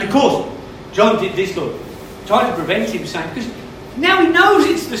 And of course, John did this, Lord, tried to prevent him saying, because now he knows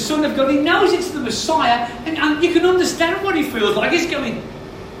it's the Son of God, he knows it's the Messiah, and you can understand what he feels like. He's going,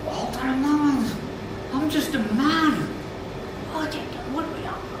 "Hold on a moment, I'm just a man.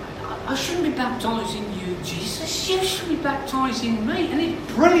 I shouldn't be baptising you, Jesus. You should be baptising me." And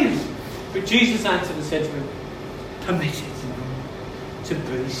it's brilliant. But Jesus answered and said to him, "Permit it to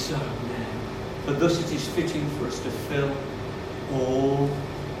be so now. For thus it is fitting for us to fill all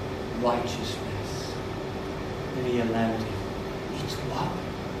righteousness." And he allowed him. It's what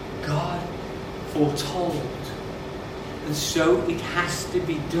God foretold. And so it has to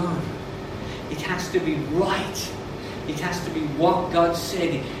be done. It has to be right. It has to be what God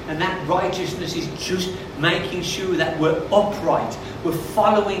said. And that righteousness is just making sure that we're upright, we're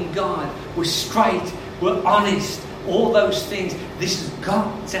following God, we're straight, we're honest. All those things, this has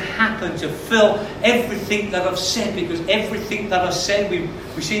got to happen to fill everything that I've said, because everything that I've said, we've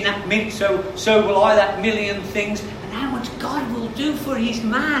seen that so will I, that million things, and how much God will do for his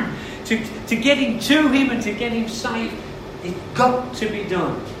man to get him to him and to get him saved. It's got to be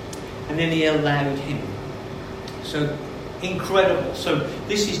done. And then he allowed him. So incredible. So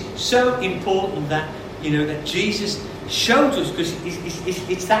this is so important that, that Jesus showed us, because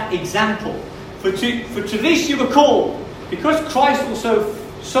it's that example. For to this you were called, because Christ also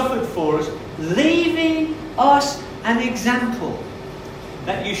suffered for us, leaving us an example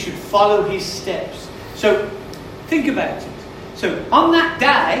that you should follow his steps. So think about it. So on that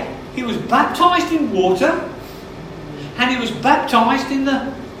day, he was baptized in water, and he was baptized in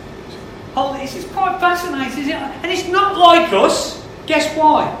the Holy. This is quite fascinating, isn't it? And it's not like us. Guess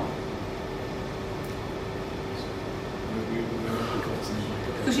why?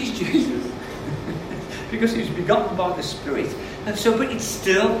 Because he's Jesus. Because he was begotten by the Spirit. And so, but it's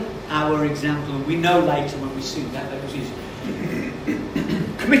still our example. And we know later when we see that he's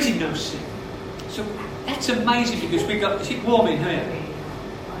committed no sin. So that's amazing, because we got. Is it warm in here?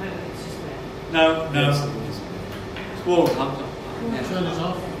 No. It's warm. Yeah. Turn it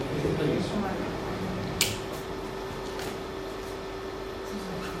off.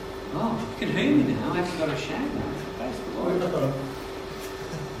 Oh, you can hear me now. I haven't got a shout now. Praise the Lord.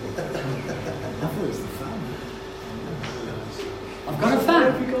 I thought it was the fan. I've got a fan.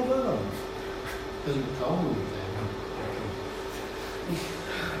 Have you got that on? Because it's cold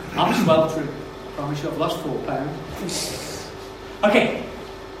there. I'm sweltering. I promise you, I've lost 4 pounds. Okay.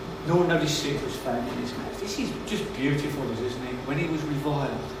 No notice it was found in his mouth. This is just beautiful, isn't it? When he was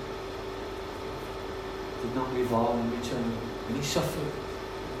reviled, did not revile in return. When he suffered,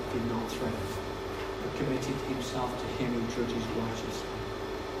 did not threaten, but committed himself to him who judges righteously,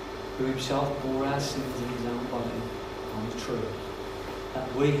 who himself bore our sins in his own body on the tree, that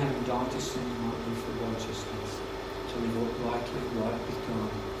we, having died to sin, might live for righteousness, to live rightly right with God,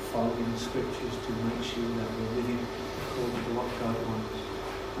 following the Scriptures to make sure that we're living according to what God wants,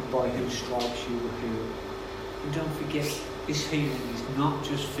 and by whose stripes you were healed. And don't forget, this healing is not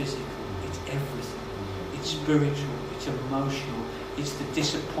just physical, it's everything. It's spiritual, it's emotional, it's the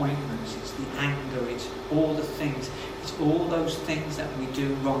disappointments, it's the anger, it's all the things. It's all those things that we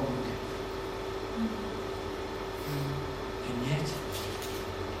do wrong. And yet,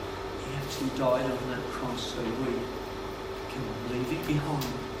 he actually died on that cross so we can leave it behind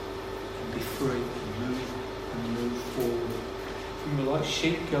and be free and move forward. You were like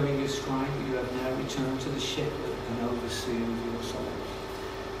sheep going astray, but you have now returned to the shepherd and overseer of your souls.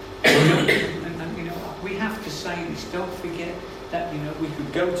 And we have to say this. Don't forget that we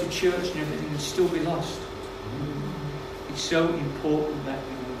could go to church and everything and still be lost. It's so important that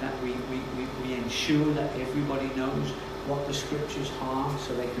that we ensure that everybody knows what the Scriptures are,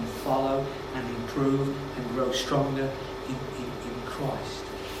 so they can follow and improve and grow stronger in Christ.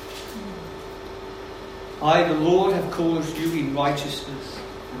 I, the Lord, have caused you in righteousness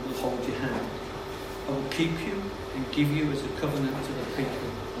and will hold your hand. I will keep you and give you as a covenant to the people,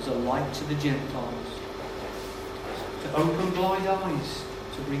 as a light to the Gentiles, to open blind eyes,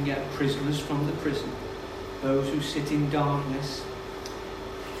 to bring out prisoners from the prison, those who sit in darkness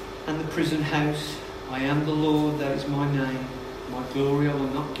and the prison house. I am the Lord, that is my name. My glory I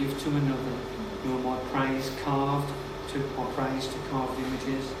will not give to another, nor my praise to carved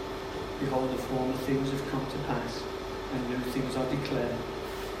images. Behold, the former things have come to pass, and new things I declare.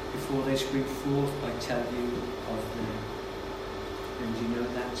 Before they spring forth, I tell you of them. And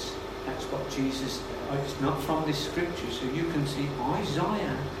that's what Jesus. It's not from this scripture, so you can see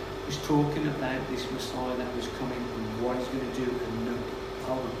Isaiah was talking about this Messiah that was coming and what he's going to do. And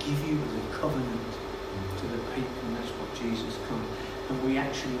I will give you as a covenant to the people, and that's what Jesus comes. And we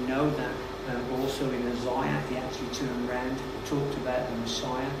actually know that also in Isaiah, he actually turned around and talked about the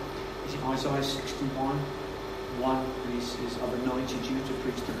Messiah. Is it Isaiah 61? 1, and he says, I've anointed you to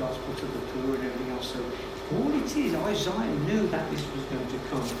preach the gospel to the poor and everything else. So all it is, Isaiah knew that this was going to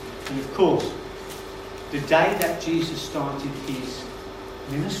come. And of course, the day that Jesus started his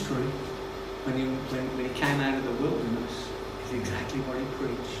ministry, when he came out of the wilderness, is exactly what he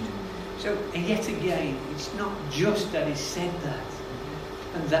preached. So, and yet again, it's not just that he said that,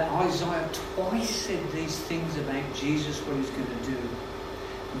 and that Isaiah twice said these things about Jesus, what he's going to do.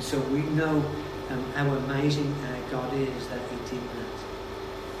 And so we know how amazing God is that he did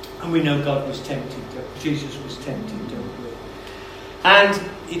that. And we know God was tempted, Jesus was tempted, don't we? And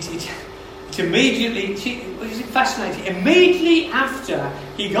it's immediately, it's fascinating, immediately after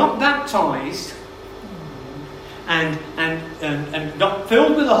he got baptised and got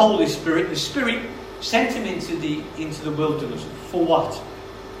filled with the Holy Spirit, the Spirit sent him into the wilderness. For what?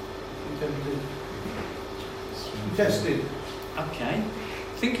 Tested. Okay,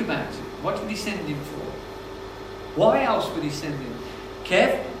 think about it. What did he send him for? Why else would he send him?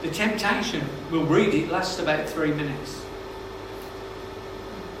 Kev, the temptation, we'll read it, lasts about 3 minutes.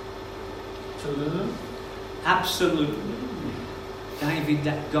 To learn. Absolutely. David,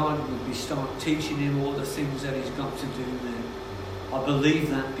 that God would start teaching him all the things that he's got to do then. I believe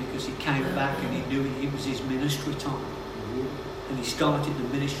that because he came back and he knew it was his ministry time. And he started the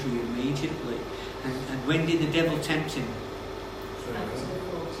ministry immediately. And when did the devil tempt him?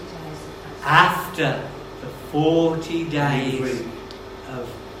 After the 40 days of...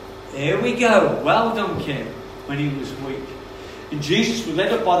 There we go. Well done, Ken. When he was weak. And Jesus was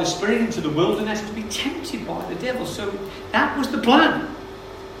led up by the Spirit into the wilderness to be tempted by the devil. So that was the plan.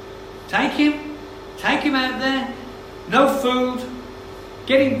 Take him out there, no food,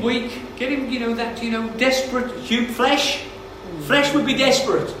 get him weak, get him, desperate, human flesh. Flesh would be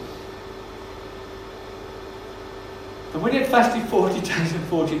desperate. And when he had fasted 40 days and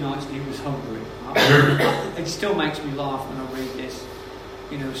 40 nights, he was hungry. It still makes me laugh when I read this.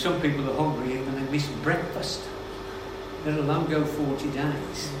 Some people are hungry when they miss breakfast, let alone go 40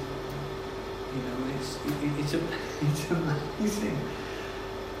 days. It's amazing.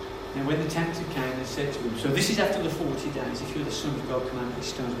 Now when the tempter came and said to him, so this is after the 40 days, if you're the Son of God, command these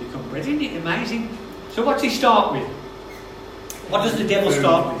stones to become bread. Isn't it amazing? So what's he start with? What does the devil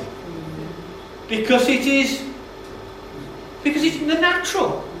start with? Because it's in the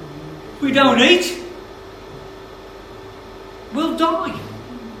natural. We don't eat, we'll die.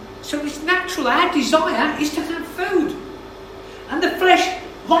 So it's natural. Our desire is to have food. And the flesh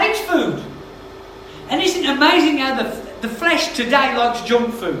likes food. And isn't it amazing how the flesh today likes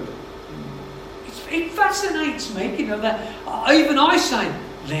junk food? It fascinates me, that even I say,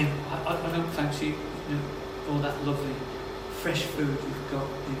 Len, I don't fancy all that lovely fresh food you've got,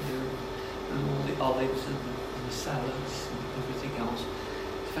 and all the olives and the salads and everything else.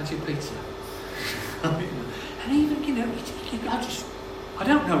 I fancy pizza. And even, I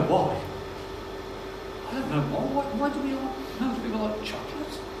don't know why. Why do we like, most people like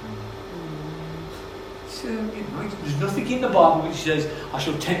chocolate? So, there's nothing in the Bible which says, I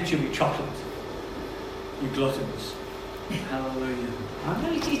shall tempt you with chocolate. You gluttons. Hallelujah. I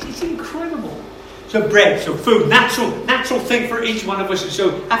know, it's incredible. So bread, so food, natural thing for each one of us. And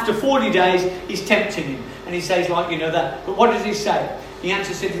so after 40 days, he's tempting him. And he says that. But what does he say? The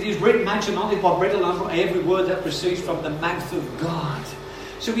answer says, it is written, man shall not live by bread alone, but every word that proceeds from the mouth of God.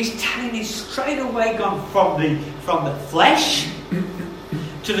 So he's telling me straight away gone from the flesh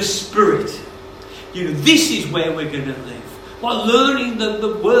to the spirit. This is where we're going to live. By learning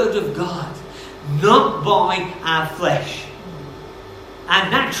the word of God, not by our flesh. Our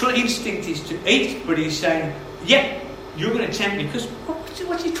natural instinct is to eat, but he's saying, yep, you're going to tempt me. Because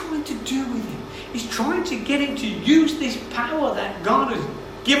what's he trying to do with him? He's trying to get him to use this power that God has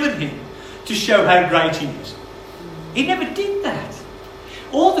given him to show how great he is. He never did that.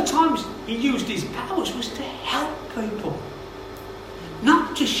 All the times he used his powers was to help people.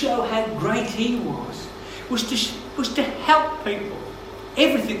 Not to show how great he was to help people.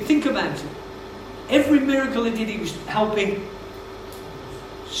 Everything, think about it. Every miracle he did, he was helping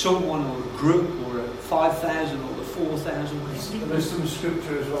someone or a group or 5,000 or the 4,000. There's some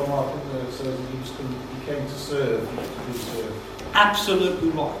scripture as well, Mark, that says he came to serve, not to be served. Absolutely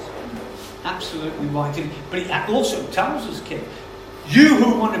right. Absolutely right. But it also tells us, Kim, you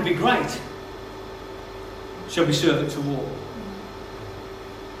who want to be great shall be servants of all.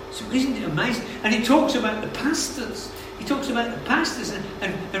 So isn't it amazing? And he talks about the pastors. He talks about the pastors and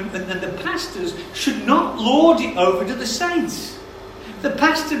the pastors should not lord it over to the saints. The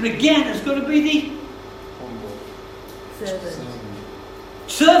pastor again has got to be the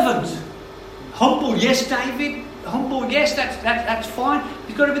servant. Humble, yes, David. Humble, yes, that's fine.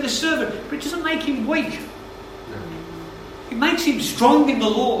 He's got to be the servant, but it doesn't make him weak. It makes him strong in the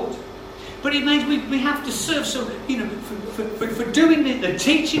Lord. But it means we have to serve. So, for doing the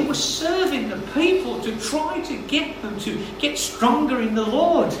teaching, we're serving the people to try to get them to get stronger in the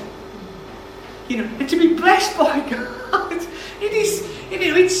Lord. And to be blessed by God.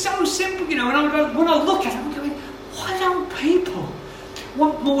 It's so simple, and when I look at it, I'm going, why don't people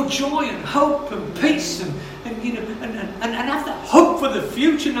want more joy and hope and peace and have that hope for the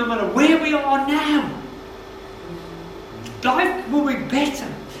future no matter where we are now? Life will be better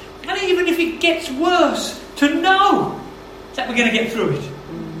And even if it gets worse, to know that we're going to get through it.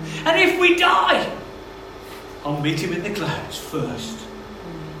 And if we die, I'll meet him in the clouds first.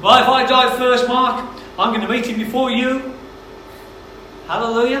 Well, if I die first, Mark, I'm going to meet him before you.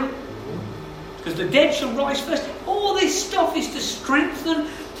 Hallelujah. Because the dead shall rise first. All this stuff is to strengthen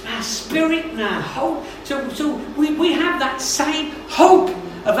our spirit and our hope. So we have that same hope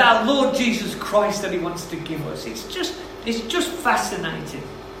of our Lord Jesus Christ that he wants to give us. It's just fascinating.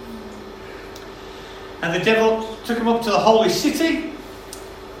 And the devil took him up to the holy city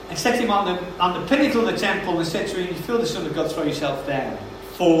and set him on the pinnacle of the temple and said to him, "You feel the Son of God, throw yourself down.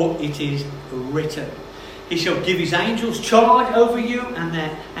 For it is written, he shall give his angels charge over you, and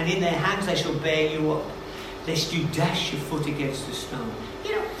in their hands they shall bear you up, lest you dash your foot against a stone."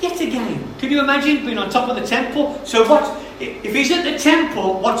 You know, yet again, can you imagine being on top of the temple? So what, if he's at the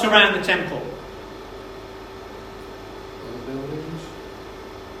temple, what's around the temple? Buildings,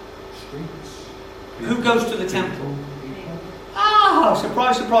 streets. Who goes to the temple? Ah,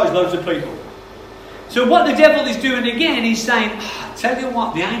 surprise, surprise, loads of people. So what the devil is doing again, he's saying, tell you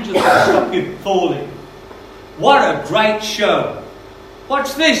what, the angels will stop you falling. What a great show.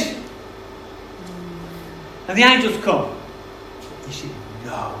 Watch this. And the angels come. He said,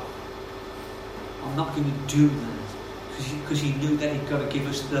 no, I'm not going to do that. Because he knew that he'd got to give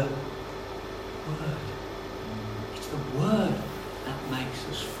us the word. It's the word that makes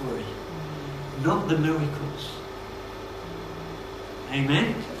us free, not the miracles.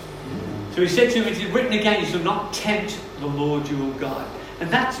 Amen? So he said to him, it is written again, you shall not tempt the Lord your God. And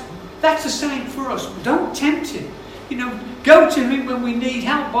that's the same for us. Don't tempt him. You know, go to him when we need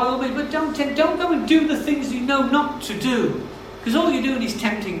help by all means, but don't go and do the things you know not to do. Because all you're doing is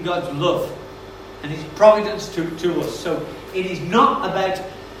tempting God's love and his providence to us. So it is not about...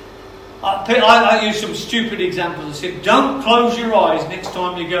 I use some stupid examples. I said, don't close your eyes next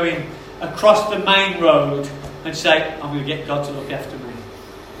time you're going across the main road and say, I'm going to get God to look after me.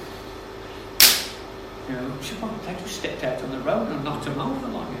 You know, they just stepped out on the road and knocked them over,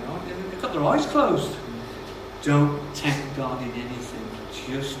 like, you know, they've got their eyes closed. Don't tempt God in anything.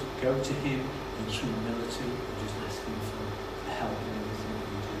 Just go to him in humility and just ask him for help in everything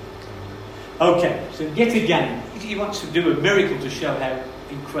you do. Okay, so yet again, he wants to do a miracle to show how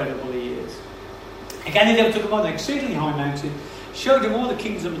incredible he is. Again, the devil took him on an exceedingly high mountain, showed him all the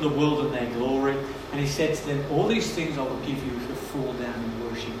kingdoms of the world and their glory, and he said to them, all these things I will give you if you fall down and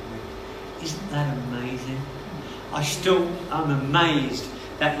worship me. Isn't that amazing? I'm amazed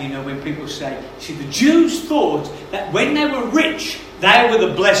that, you know, when people say, see, the Jews thought that when they were rich, they were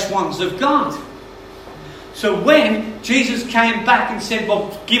the blessed ones of God. So when Jesus came back and said,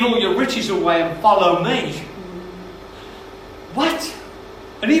 well, give all your riches away and follow me. What?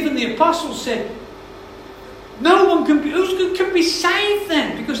 And even the apostles said, no one can be, who can be saved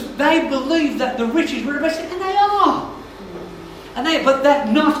then? Because they believe that the riches were a blessing, and they are. But they're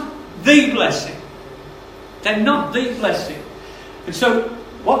not the blessing. They're not the blessing. And so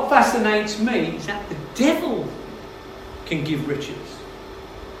what fascinates me is that the devil can give riches.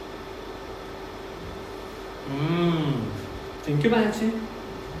 Think about it.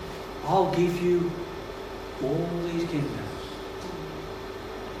 I'll give you all these kingdoms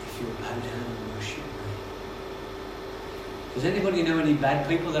if you'll bow down and worship me. Does anybody know any bad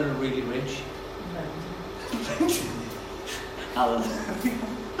people that are really rich? No. Hallelujah.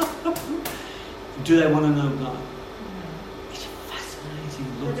 Do they want to know God? No. It's a fascinating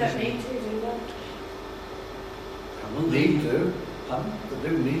They look. don't isn't it? need to, do they? Probably. Need to. Pardon? They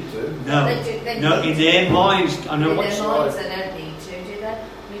do need to. No. They No, need in to. their minds, I know In what's their minds, right. they don't need to, do they?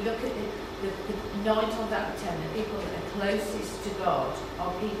 We look at the 9 times out of 10, the people that are closest to God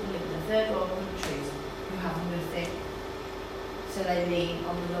are people in the third world countries who have nothing. So they lean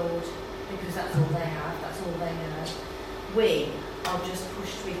on the Lord because that's all they have, that's all they know. We are just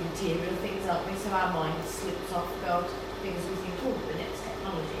pushed with material things, aren't we? So our mind slips off God because we think, oh, the next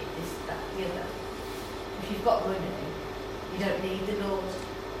technology, this, that, the other. If you've got money, you don't need the Lord.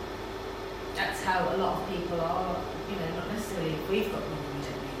 That's how a lot of people are, you know, not necessarily if we've got money, we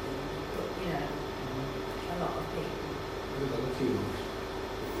don't need them, but, you know, a lot of people.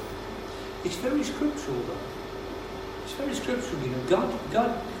 It's very scriptural, though. It's very scriptural, you know.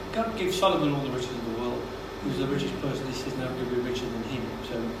 God gives Solomon all the riches of the world. He was the richest person. He says nobody will be richer than him.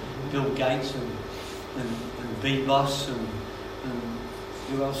 So Bill Gates and Bezos and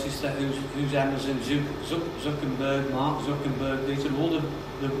who else is that? Who's Amazon? Zuckerberg, Mark Zuckerberg. These are all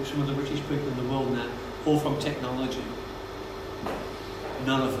some of the richest people in the world now, all from technology.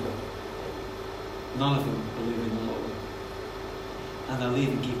 None of them believe in the Lord, and they'll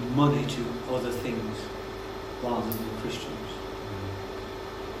even give money to other things rather than Christians.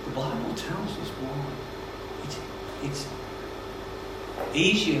 The Bible tells us why. It's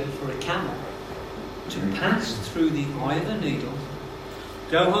easier for a camel to pass through the eye of a needle,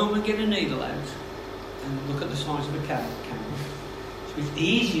 go home and get a needle out, and look at the size of a camel. So it's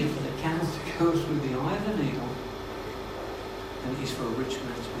easier for the camel to go through the eye of a needle than it is for a rich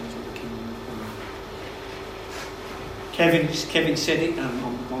man to enter the kingdom of God. Kevin said it on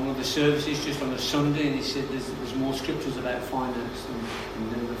one of the services just on a Sunday, and he said there's more scriptures about finance than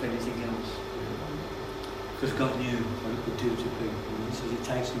there of anything else. Because God knew what it would do to people, and he says it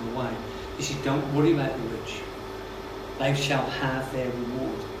takes them away. He says, don't worry about the rich. They shall have their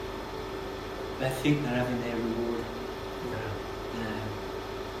reward. They think they're having their reward. No.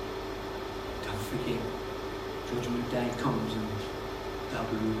 Don't forget, Judgment Day comes and they'll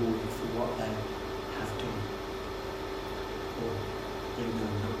be rewarded for what they have done. Or they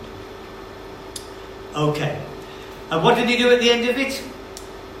know not. Okay. And what did he do at the end of it?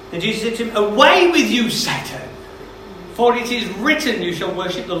 And Jesus said to him, away with you, Satan! For it is written, you shall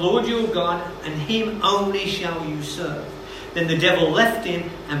worship the Lord your God, and him only shall you serve. Then the devil left him,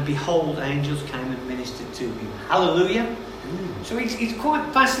 and behold, angels came and ministered to him. Hallelujah! So it's quite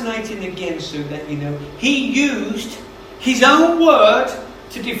fascinating again, so that he used his own word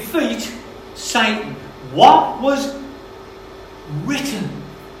to defeat Satan. What was written?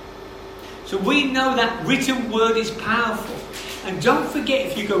 So we know that written word is powerful. And don't forget,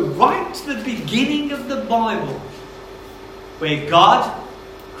 if you go right to the beginning of the Bible, where God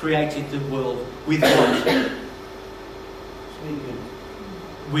created the world with what?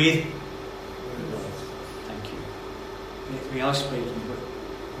 With. Thank you. We are speaking, but.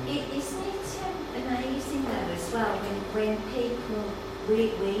 Isn't it amazing though as well when people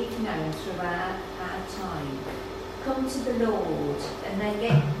we've known through our time come to the Lord and they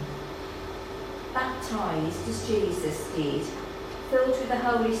get baptised as Jesus did, filled with the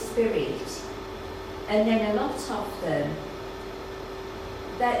Holy Spirit, and then a lot of them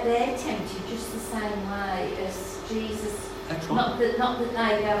they're tempted just the same way as Jesus. That's right. Not that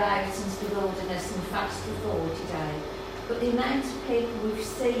they go out into the wilderness and fast for 40 days, but the amount of people we've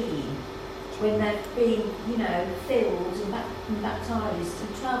seen when they've been, filled and baptised,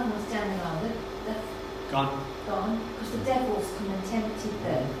 and 12 months down the line, they've gone because the devil's come and tempted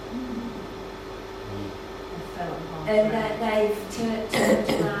them. And they've turned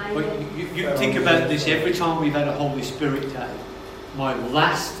away. But you think about this every time we've had a Holy Spirit day. My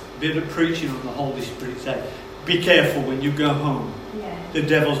last bit of preaching on the Holy Spirit day. Be careful when you go home. Yeah. The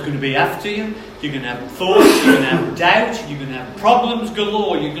devil's going to be after you. You're going to have thoughts. You're going to have doubt. You're going to have problems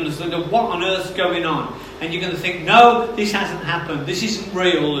galore. You're going to think, what on earth's going on? And you're going to think, no, this hasn't happened. This isn't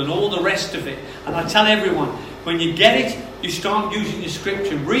real, and all the rest of it. And I tell everyone, when you get it, you start using the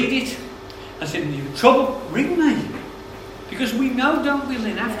scripture. Read it. I said, if you're in trouble, ring me. Because we know, don't we,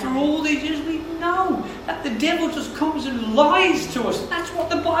 Lynn? After all these years, we know that the devil just comes and lies to us. That's what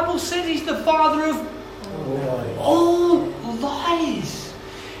the Bible says. He's the father of all lies.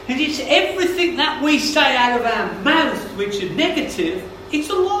 And it's everything that we say out of our mouth which is negative, it's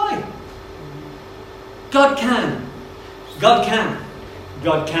a lie. God can. God can.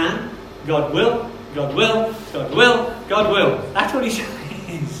 God can. God will. God will. God will. God will. That's what he says.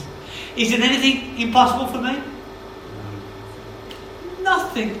 Is there anything impossible for me?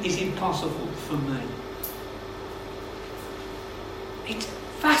 Nothing is impossible for me. It's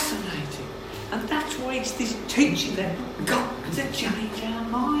fascinating. And that's why it's this teaching that we've got to change our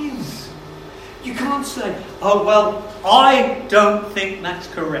minds. You can't say, oh, well, I don't think that's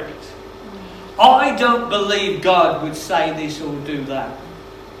correct. I don't believe God would say this or do that.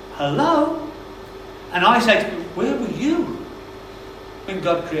 Hello? And I say to you, where were you when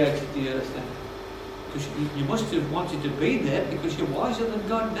God created the earth then? Because you must have wanted to be there because you're wiser than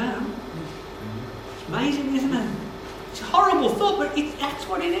God now. It's amazing, isn't it? It's a horrible thought, but that's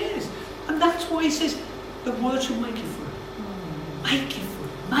what it is. And that's why he says, the word shall make you free. Make you free.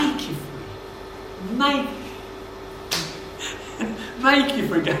 Make you free. Make you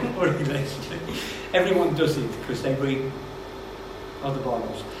free. Don't worry, Leslie. Everyone does it because they read other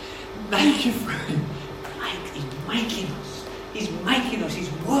Bibles. Make you free. He's making us. He's making us.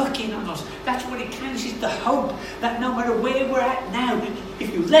 He's working on us. That's what it counts. It's the hope that no matter where we're at now,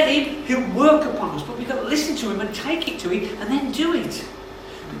 if you let him, he'll work upon us. But we've got to listen to him and take it to him and then do it.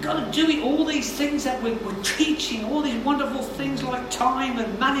 We've got to do it. All these things that we're teaching, all these wonderful things like time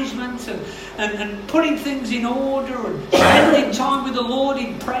and management and putting things in order and spending time with the Lord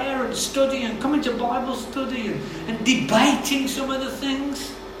in prayer and study and coming to Bible study and debating some of the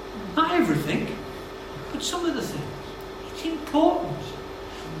things. Not everything, but some of the things. It's important.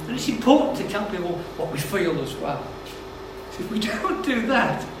 And it's important to tell people what we feel as well. So if we don't do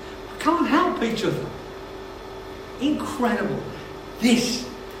that, can't help each other. Incredible. This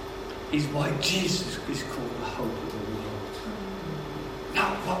is why Jesus is called the hope of the world.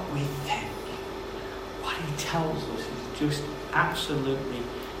 Not what we think. What he tells us is just absolutely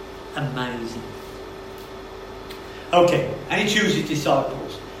amazing. Okay, and he chooses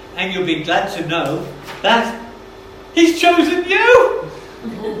disciples. And you'll be glad to know that he's chosen you.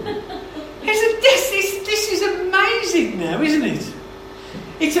 This is amazing now, isn't it?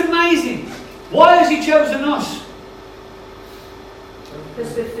 It's amazing. Why has he chosen us?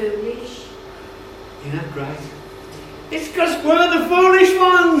 Because we're foolish. Isn't that great? It's because we're the foolish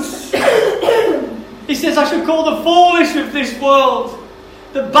ones. He says I should call the foolish of this world,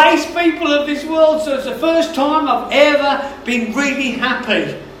 the base people of this world. So it's the first time I've ever been really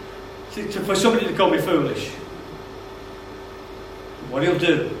happy for somebody to call me foolish. What he'll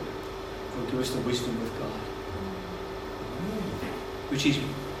do, he'll give us the wisdom of God. Which is,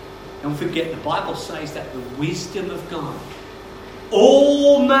 don't forget, the Bible says that the wisdom of God,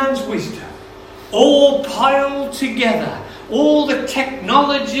 all man's wisdom, all piled together, all the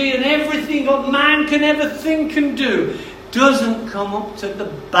technology and everything that man can ever think and do, doesn't come up to the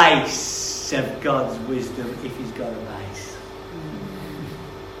base of God's wisdom if he's got a base.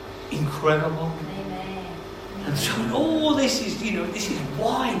 Incredible. Amen. And so all this is, this is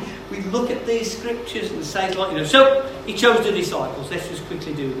why we look at these scriptures and say, so he chose the disciples. Let's just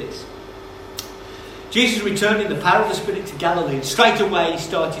quickly do this. Jesus returned in the power of the Spirit to Galilee, and straight away he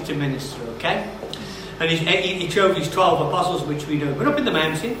started to minister, okay? And he chose his 12 apostles, which we know. Went up in the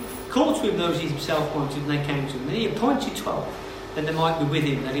mountain, called to him those he himself wanted, and they came to him. And he appointed 12, that they might be with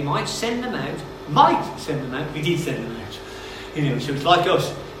him, that he might send them out. He did send them out. So it's like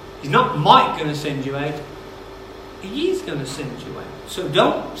us. He's not might going to send you out. He is going to send you out. So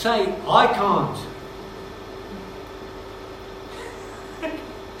don't say, I can't.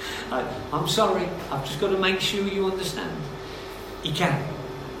 I'm sorry. I've just got to make sure you understand. You can.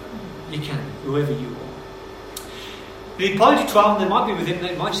 You can, whoever you are. He appointed 12, and they might be with him.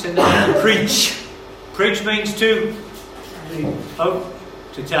 They might send them out to preach. Preach means to tell.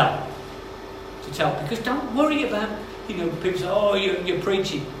 To tell. Because don't worry about, people say, oh, you're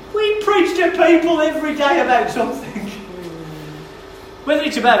preaching. We preach to people every day about something. Whether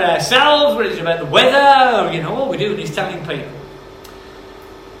it's about ourselves, whether it's about the weather, all we're doing is telling people.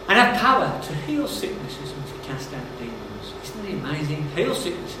 And have power to heal sicknesses and to cast out demons. Isn't it amazing? Heal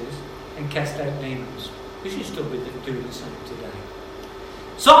sicknesses and cast out demons. We should still be doing the same today.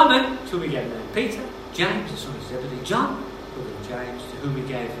 Simon, to whom he gave the name Peter. James, the son of Zebedee. John, brother of James, to whom he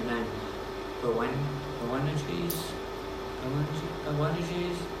gave the name Boanerges.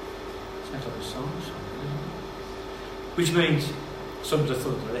 Sounds like a song or something, isn't it? Which means sons of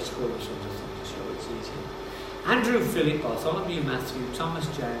thunder. Let's call them sons of thunder, so it's easier. Andrew, Philip, Bartholomew, Matthew, Thomas,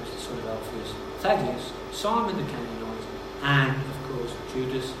 James, the son of Alphaeus, Thaddeus, Simon the Canaanite, and, of course,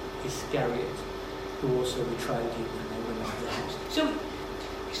 Judas Iscariot, who also betrayed him, and they went out of the house. So,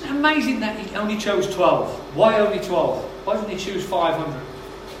 isn't it amazing that he only chose 12? Why only 12? Why didn't he choose 500?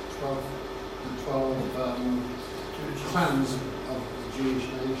 12 clans of the Jewish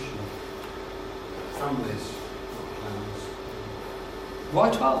nation. Families, not clans. Why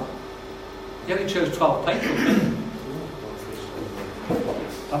 12? He only chose 12 people.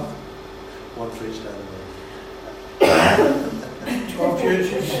 One for each down there. 12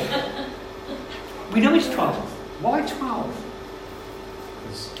 churches. We know it's 12. Why 12?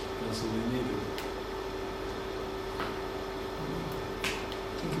 That's all we needed.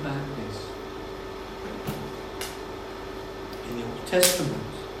 Think about this. In the Old Testament,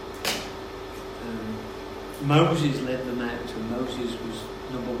 Moses led them out, and Moses was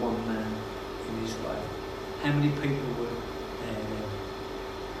number one man in Israel. How many people were there then?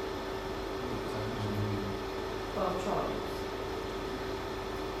 12 tribes.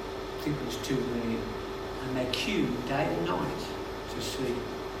 I think it was 2 million. And they queued day and night to see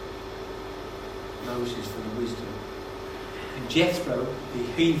Moses for the wisdom. And Jethro, the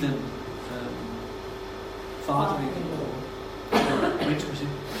heathen father-in-law, went to him and said,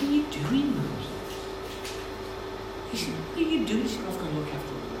 what are you doing, Moses? He said, what are you doing? He said, I've got to look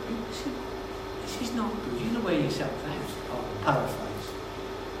after all the people. He said, this is not good. You're going to wear yourself out. I'll paraphrase.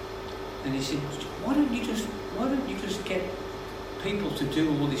 And he said, why don't you just get people to do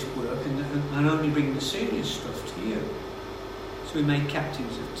all this work and only bring the serious stuff to you? So we made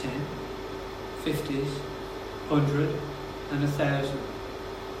captains of 10, 50s, 100 and 1,000.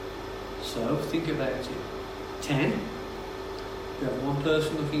 So think about it. 10. We have one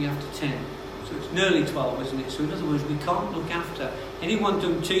person looking after 10. So it's nearly 12, isn't it? So in other words, we can't look after anyone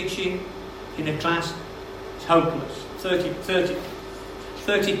doing teaching in a class. It's hopeless. 30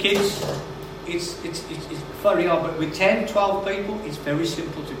 30 kids, it's very hard, but with 10, 12 people, it's very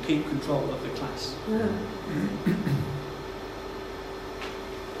simple to keep control of the class.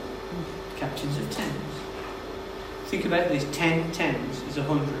 Captains of tens. Think about this, 10 tens is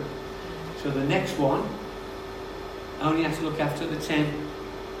 100. So the next one only have to look after the 10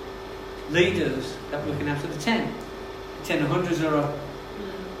 leaders that were looking after the 10. 10 hundreds are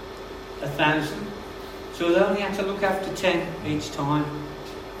 1,000. So they only have to look after 10 each time.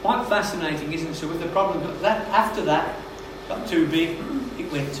 Quite fascinating, isn't it? So with the problem that after that got too big,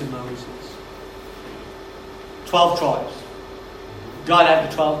 it went to Moses. 12 tribes. God had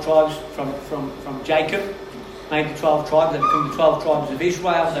the 12 tribes from Jacob, made the 12 tribes. They become the 12 tribes of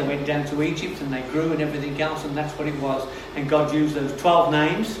Israel. They went down to Egypt and they grew and everything else, and that's what it was. And God used those 12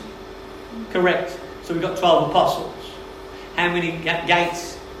 names. Correct. So we've got 12 apostles. How many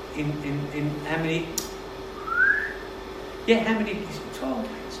gates in how many? Yeah, how many? Is it 12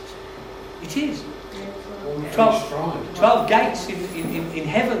 gates? It is. 12 gates in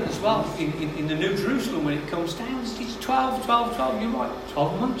heaven as well, in the New Jerusalem when it comes down. It's 12, you're right,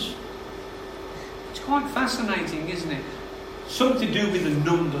 12 months. It's quite fascinating, isn't it? Something to do with the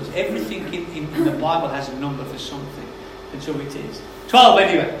numbers. Everything in the Bible has a number for something. And so it is. 12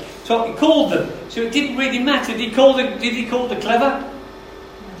 anyway. So he called them. So it didn't really matter. Did he call the clever?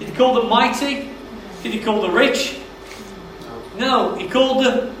 Did he call the mighty? Did he call the rich? No, he called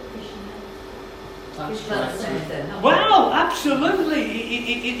the... Wow, absolutely.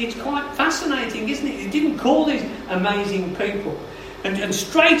 It's quite fascinating, isn't it? He didn't call these amazing people. And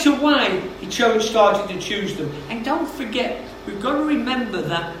straight away, he started to choose them. And don't forget, we've got to remember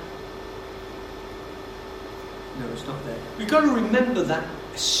that... No, it's not there. We've got to remember that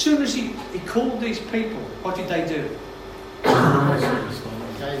as soon as he called these people, what did they do?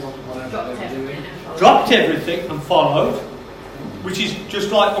 Dropped everything and followed, which is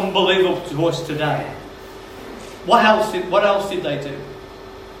just like unbelievable to us today. What else did they do?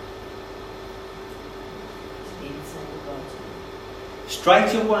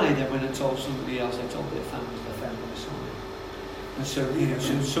 Straight away they went and told somebody else. They told their families they found the Messiah. And so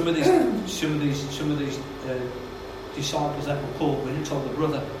some of these disciples that were called went and told the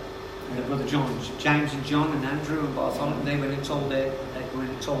brother John, James and John and Andrew and Bartholomew. They went and told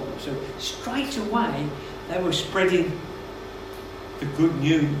them. So straight away they were spreading the good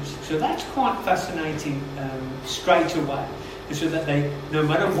news. So that's quite fascinating straight away. And so that they, no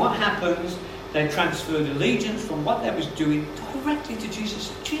matter what happens, they transferred allegiance from what they was doing directly to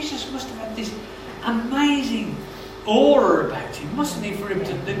Jesus. Jesus must have had this amazing aura about him, mustn't he, for him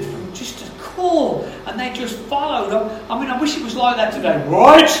to live from just a call, and they just followed. I mean, I wish it was like that today.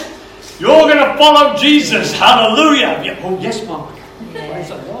 Right? You're going to follow Jesus. Hallelujah. Yeah. Oh, yes, Mark. Praise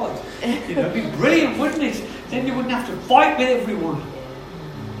the Lord. It'd be brilliant, wouldn't it? Then you wouldn't have to fight with everyone.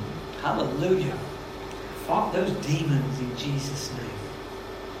 Hallelujah. Fight those demons in Jesus' name.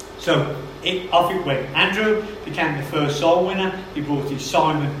 So off it went. Andrew became the first soul winner. He brought his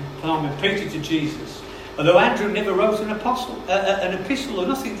Simon Peter to Jesus. Although Andrew never wrote an epistle or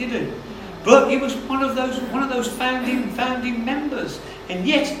nothing, did he? But he was one of those founding members. And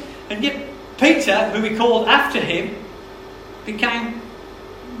yet Peter, who we called after him, became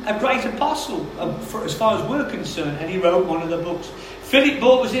a great apostle as far as we're concerned, and he wrote one of the books. Philip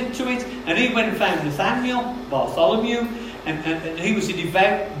was into it, and he went and found Nathaniel, Bartholomew, and he was a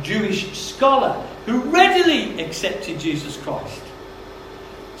devout Jewish scholar who readily accepted Jesus Christ.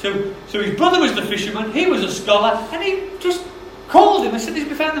 So his brother was the fisherman, he was a scholar, and he just called him and said, "He's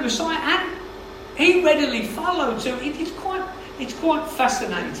found the Messiah," and he readily followed. So it's quite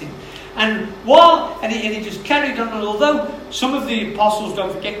fascinating. And he just carried on, and although some of the apostles,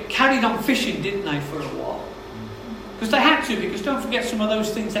 don't forget, carried on fishing, didn't they, for a while? Because they had to, because don't forget some of those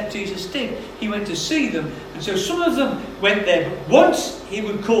things that Jesus did. He went to see them, and so some of them went there. But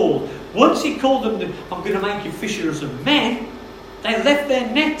once he called them, "I'm going to make you fishers of men," they left their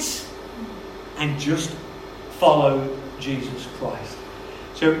nets and just followed Jesus Christ.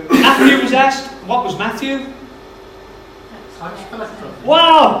 So Matthew was asked, what was Matthew? Tax collector.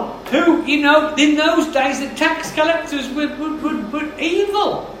 Wow! Who, in those days the tax collectors were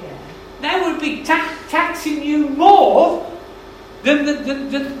evil. They would be taxing you more than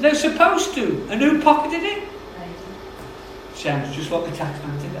they're supposed to. And who pocketed it? Sounds just like the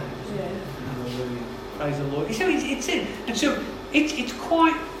taxman today. Hallelujah. Praise the Lord. So it's in. And so it's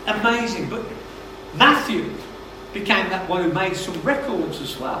quite amazing. But Matthew became that one who made some records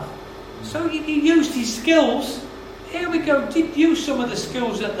as well. So he used his skills. Here we go. Did use some of the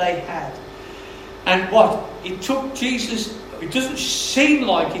skills that they had. And it took Jesus. It doesn't seem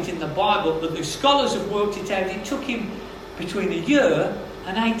like it in the Bible, but the scholars have worked it out. It took him between a year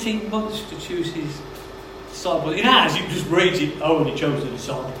and 18 months to choose his disciples. It has, you just read it, oh, and he chose the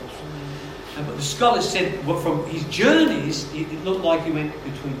disciples. But the scholars said well, from his journeys, it looked like he went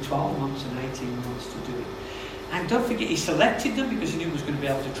between 12 months and 18 months to do it. And don't forget, he selected them because he knew he was going to be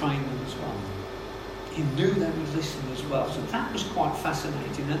able to train them as well. He knew they would listen as well. So that was quite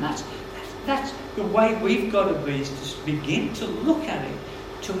fascinating. And that's the way we've got to be, is to begin to look at it,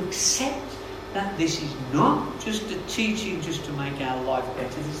 to accept that this is not just a teaching just to make our life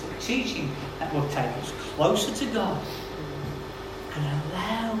better. It's a teaching that will take us closer to God and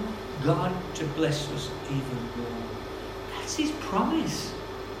allow God to bless us even more. That's his promise.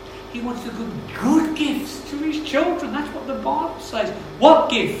 He wants to give good gifts to his children. That's what the Bible says. What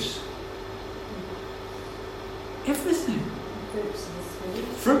gifts? Everything. Fruits of the Spirit.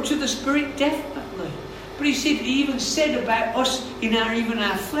 Fruits of the Spirit, definitely. But he even said about us in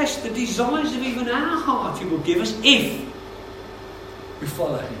our flesh, the desires of even our heart he will give us if we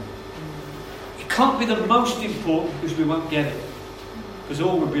follow him. It can't be the most important because we won't get it. Because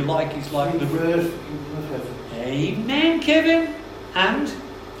all we'll be like is like the first kingdom of heaven. Amen, Kevin. And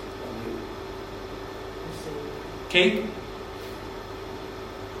keep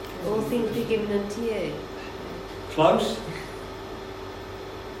All things be given unto you. close.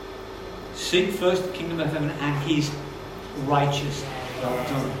 Seek first the kingdom of heaven and his righteousness. Well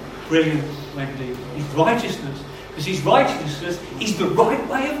done. Brilliant, Wendy. His righteousness. Because his righteousness is the right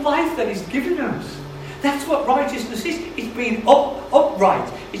way of life that he's given us. That's what righteousness is. It's being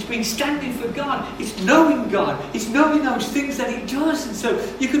upright. It's being standing for God. It's knowing God. It's knowing those things that he does. And so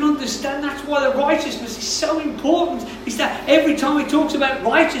you can understand that's why the righteousness is so important. Is that every time he talks about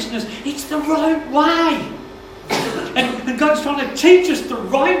righteousness, it's the right way. And God's trying to teach us the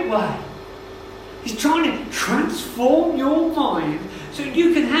right way. He's trying to transform your mind so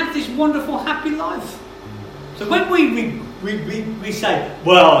you can have this wonderful, happy life. So when we say,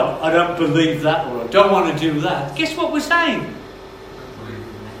 well, I don't believe that, or I don't want to do that, guess what we're saying?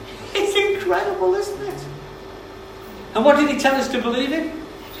 It's incredible, isn't it? And what did he tell us to believe in?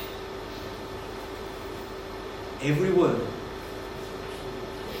 Every word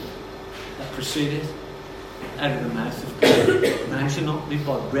that proceeded out of the mouth of God. Man shall not live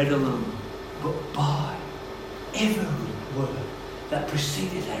by bread alone, but by every word that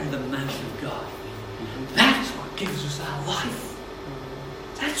proceeded out of the mouth of God. That's what gives us our life.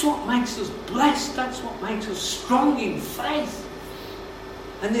 That's what makes us blessed. That's what makes us strong in faith.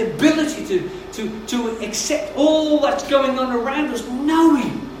 And the ability to accept all that's going on around us,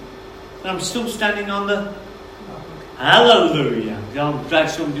 knowing that I'm still standing on the hallelujah. I'm glad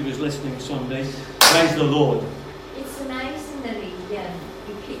somebody was listening Sunday. Praise the Lord. It's amazing that he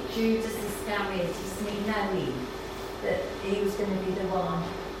picked Judas Iscariot, isn't it, knowing that he was going to be the one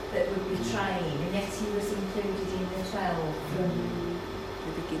that would betray him, and yet he was included in the 12 from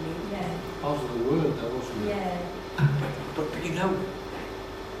the beginning. Yeah. Part of the word, that wasn't it? Yeah. But you know,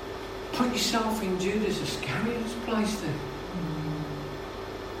 put yourself in Judas Iscariot's place then.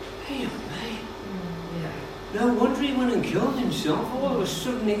 Hey, man. Yeah. No wonder he went and killed himself. All of a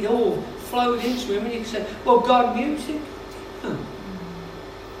sudden it all flowed into him and he said, well, God used him.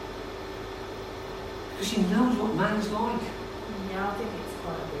 Because he knows what man's like. Yeah, I think it's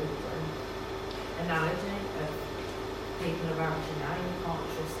quite a good analogy of people around you now. You can't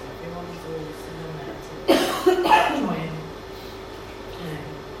trust everyone. It's always someone there to try and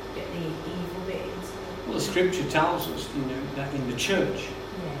get the evil bit into them. Well, the scripture tells us, that in the church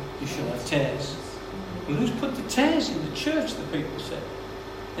you shall have tares. Well, who's put the tares in the church, the people said.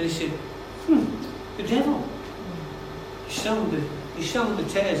 And he said, the devil. He's sowing the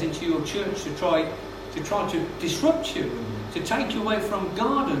tares into your church to try to disrupt you, to take you away from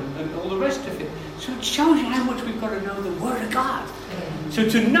God and all the rest of it. So it shows you how much we've got to know the Word of God. So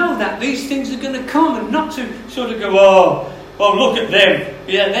to know that these things are going to come and not to sort of go, oh, well, look at them.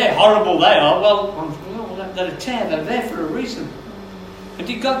 Yeah, they're horrible, they are. Well, they're a tear. They're there for a reason. And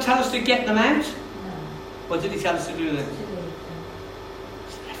did God tell us to get them out? No. What did he tell us to do then? To leave them.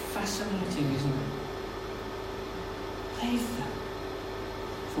 Isn't that fascinating, isn't it? Leave them.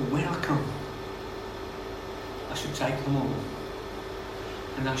 For when I come, I shall take them all,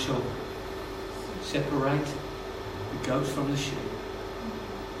 and I shall separate the goats from the sheep.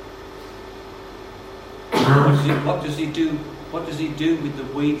 What does he do? What does he do with the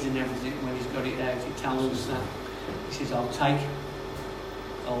weeds and everything when he's got it out? He tells us that. He says, I'll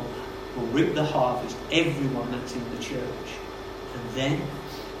reap the harvest, everyone that's in the church, and then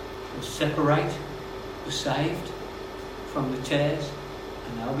we'll separate the saved from the tares,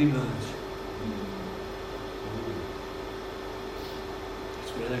 and they'll be burnt.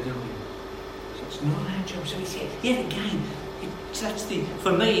 That's where they're going. So it's not our job. So he said, yet again,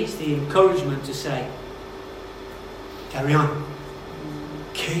 For me, it's the encouragement to say, carry on.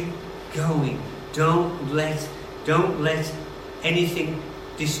 Keep going. Don't let anything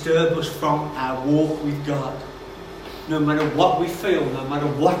disturb us from our walk with God. No matter what we feel, no matter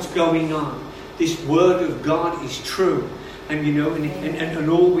what's going on, this word of God is true. And and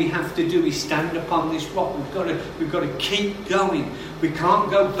all we have to do is stand upon this rock. We've got to keep going. We can't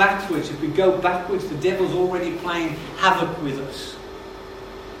go backwards. If we go backwards, the devil's already playing havoc with us.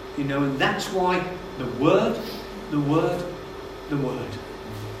 And that's why the word.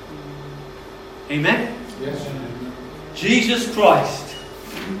 Amen? Yes. Jesus Christ.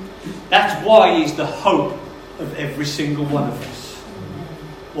 That's why he's the hope of every single one of us.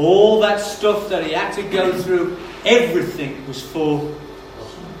 All that stuff that he had to go through, everything was for. Isn't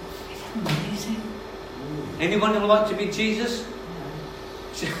that amazing? Anyone who would like to be Jesus?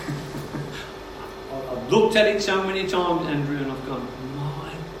 I've looked at it so many times, Andrew, and I've gone,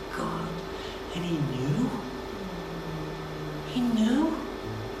 my God. And he knew. He knew.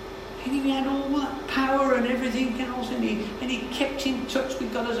 And he had all that power and everything else, and he kept in touch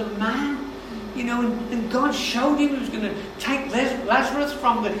with God as a man. And God showed him he was going to take Lazarus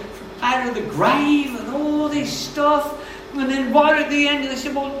out of the grave and all this stuff. And then right at the end, they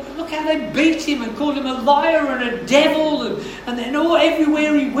said, well, look how they beat him and called him a liar and a devil. And then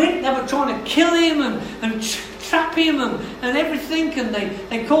everywhere he went, they were trying to kill him and trap him and everything. And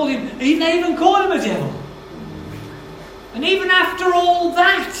they called him, they even called him a devil. And even after all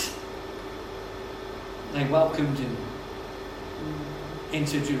that, they welcomed him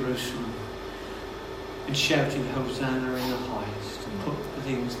into Jerusalem and shouted Hosanna in the highest and put the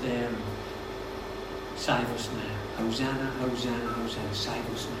things there and save us now. Hosanna, Hosanna, Hosanna, save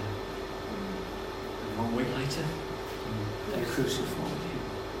us now. And 1 week later, they crucified him.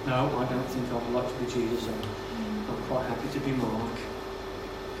 No, I don't think I would like to be Jesus. I'm quite happy to be Mark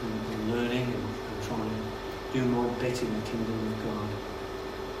and learning and trying to do my bit in the kingdom of God.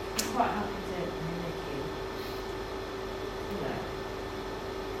 I'm quite happy to mimic you.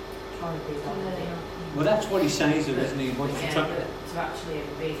 Try to be like him. Well, that's what he says, isn't he? He wants to try. To actually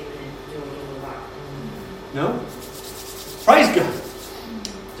be and endure all that. No?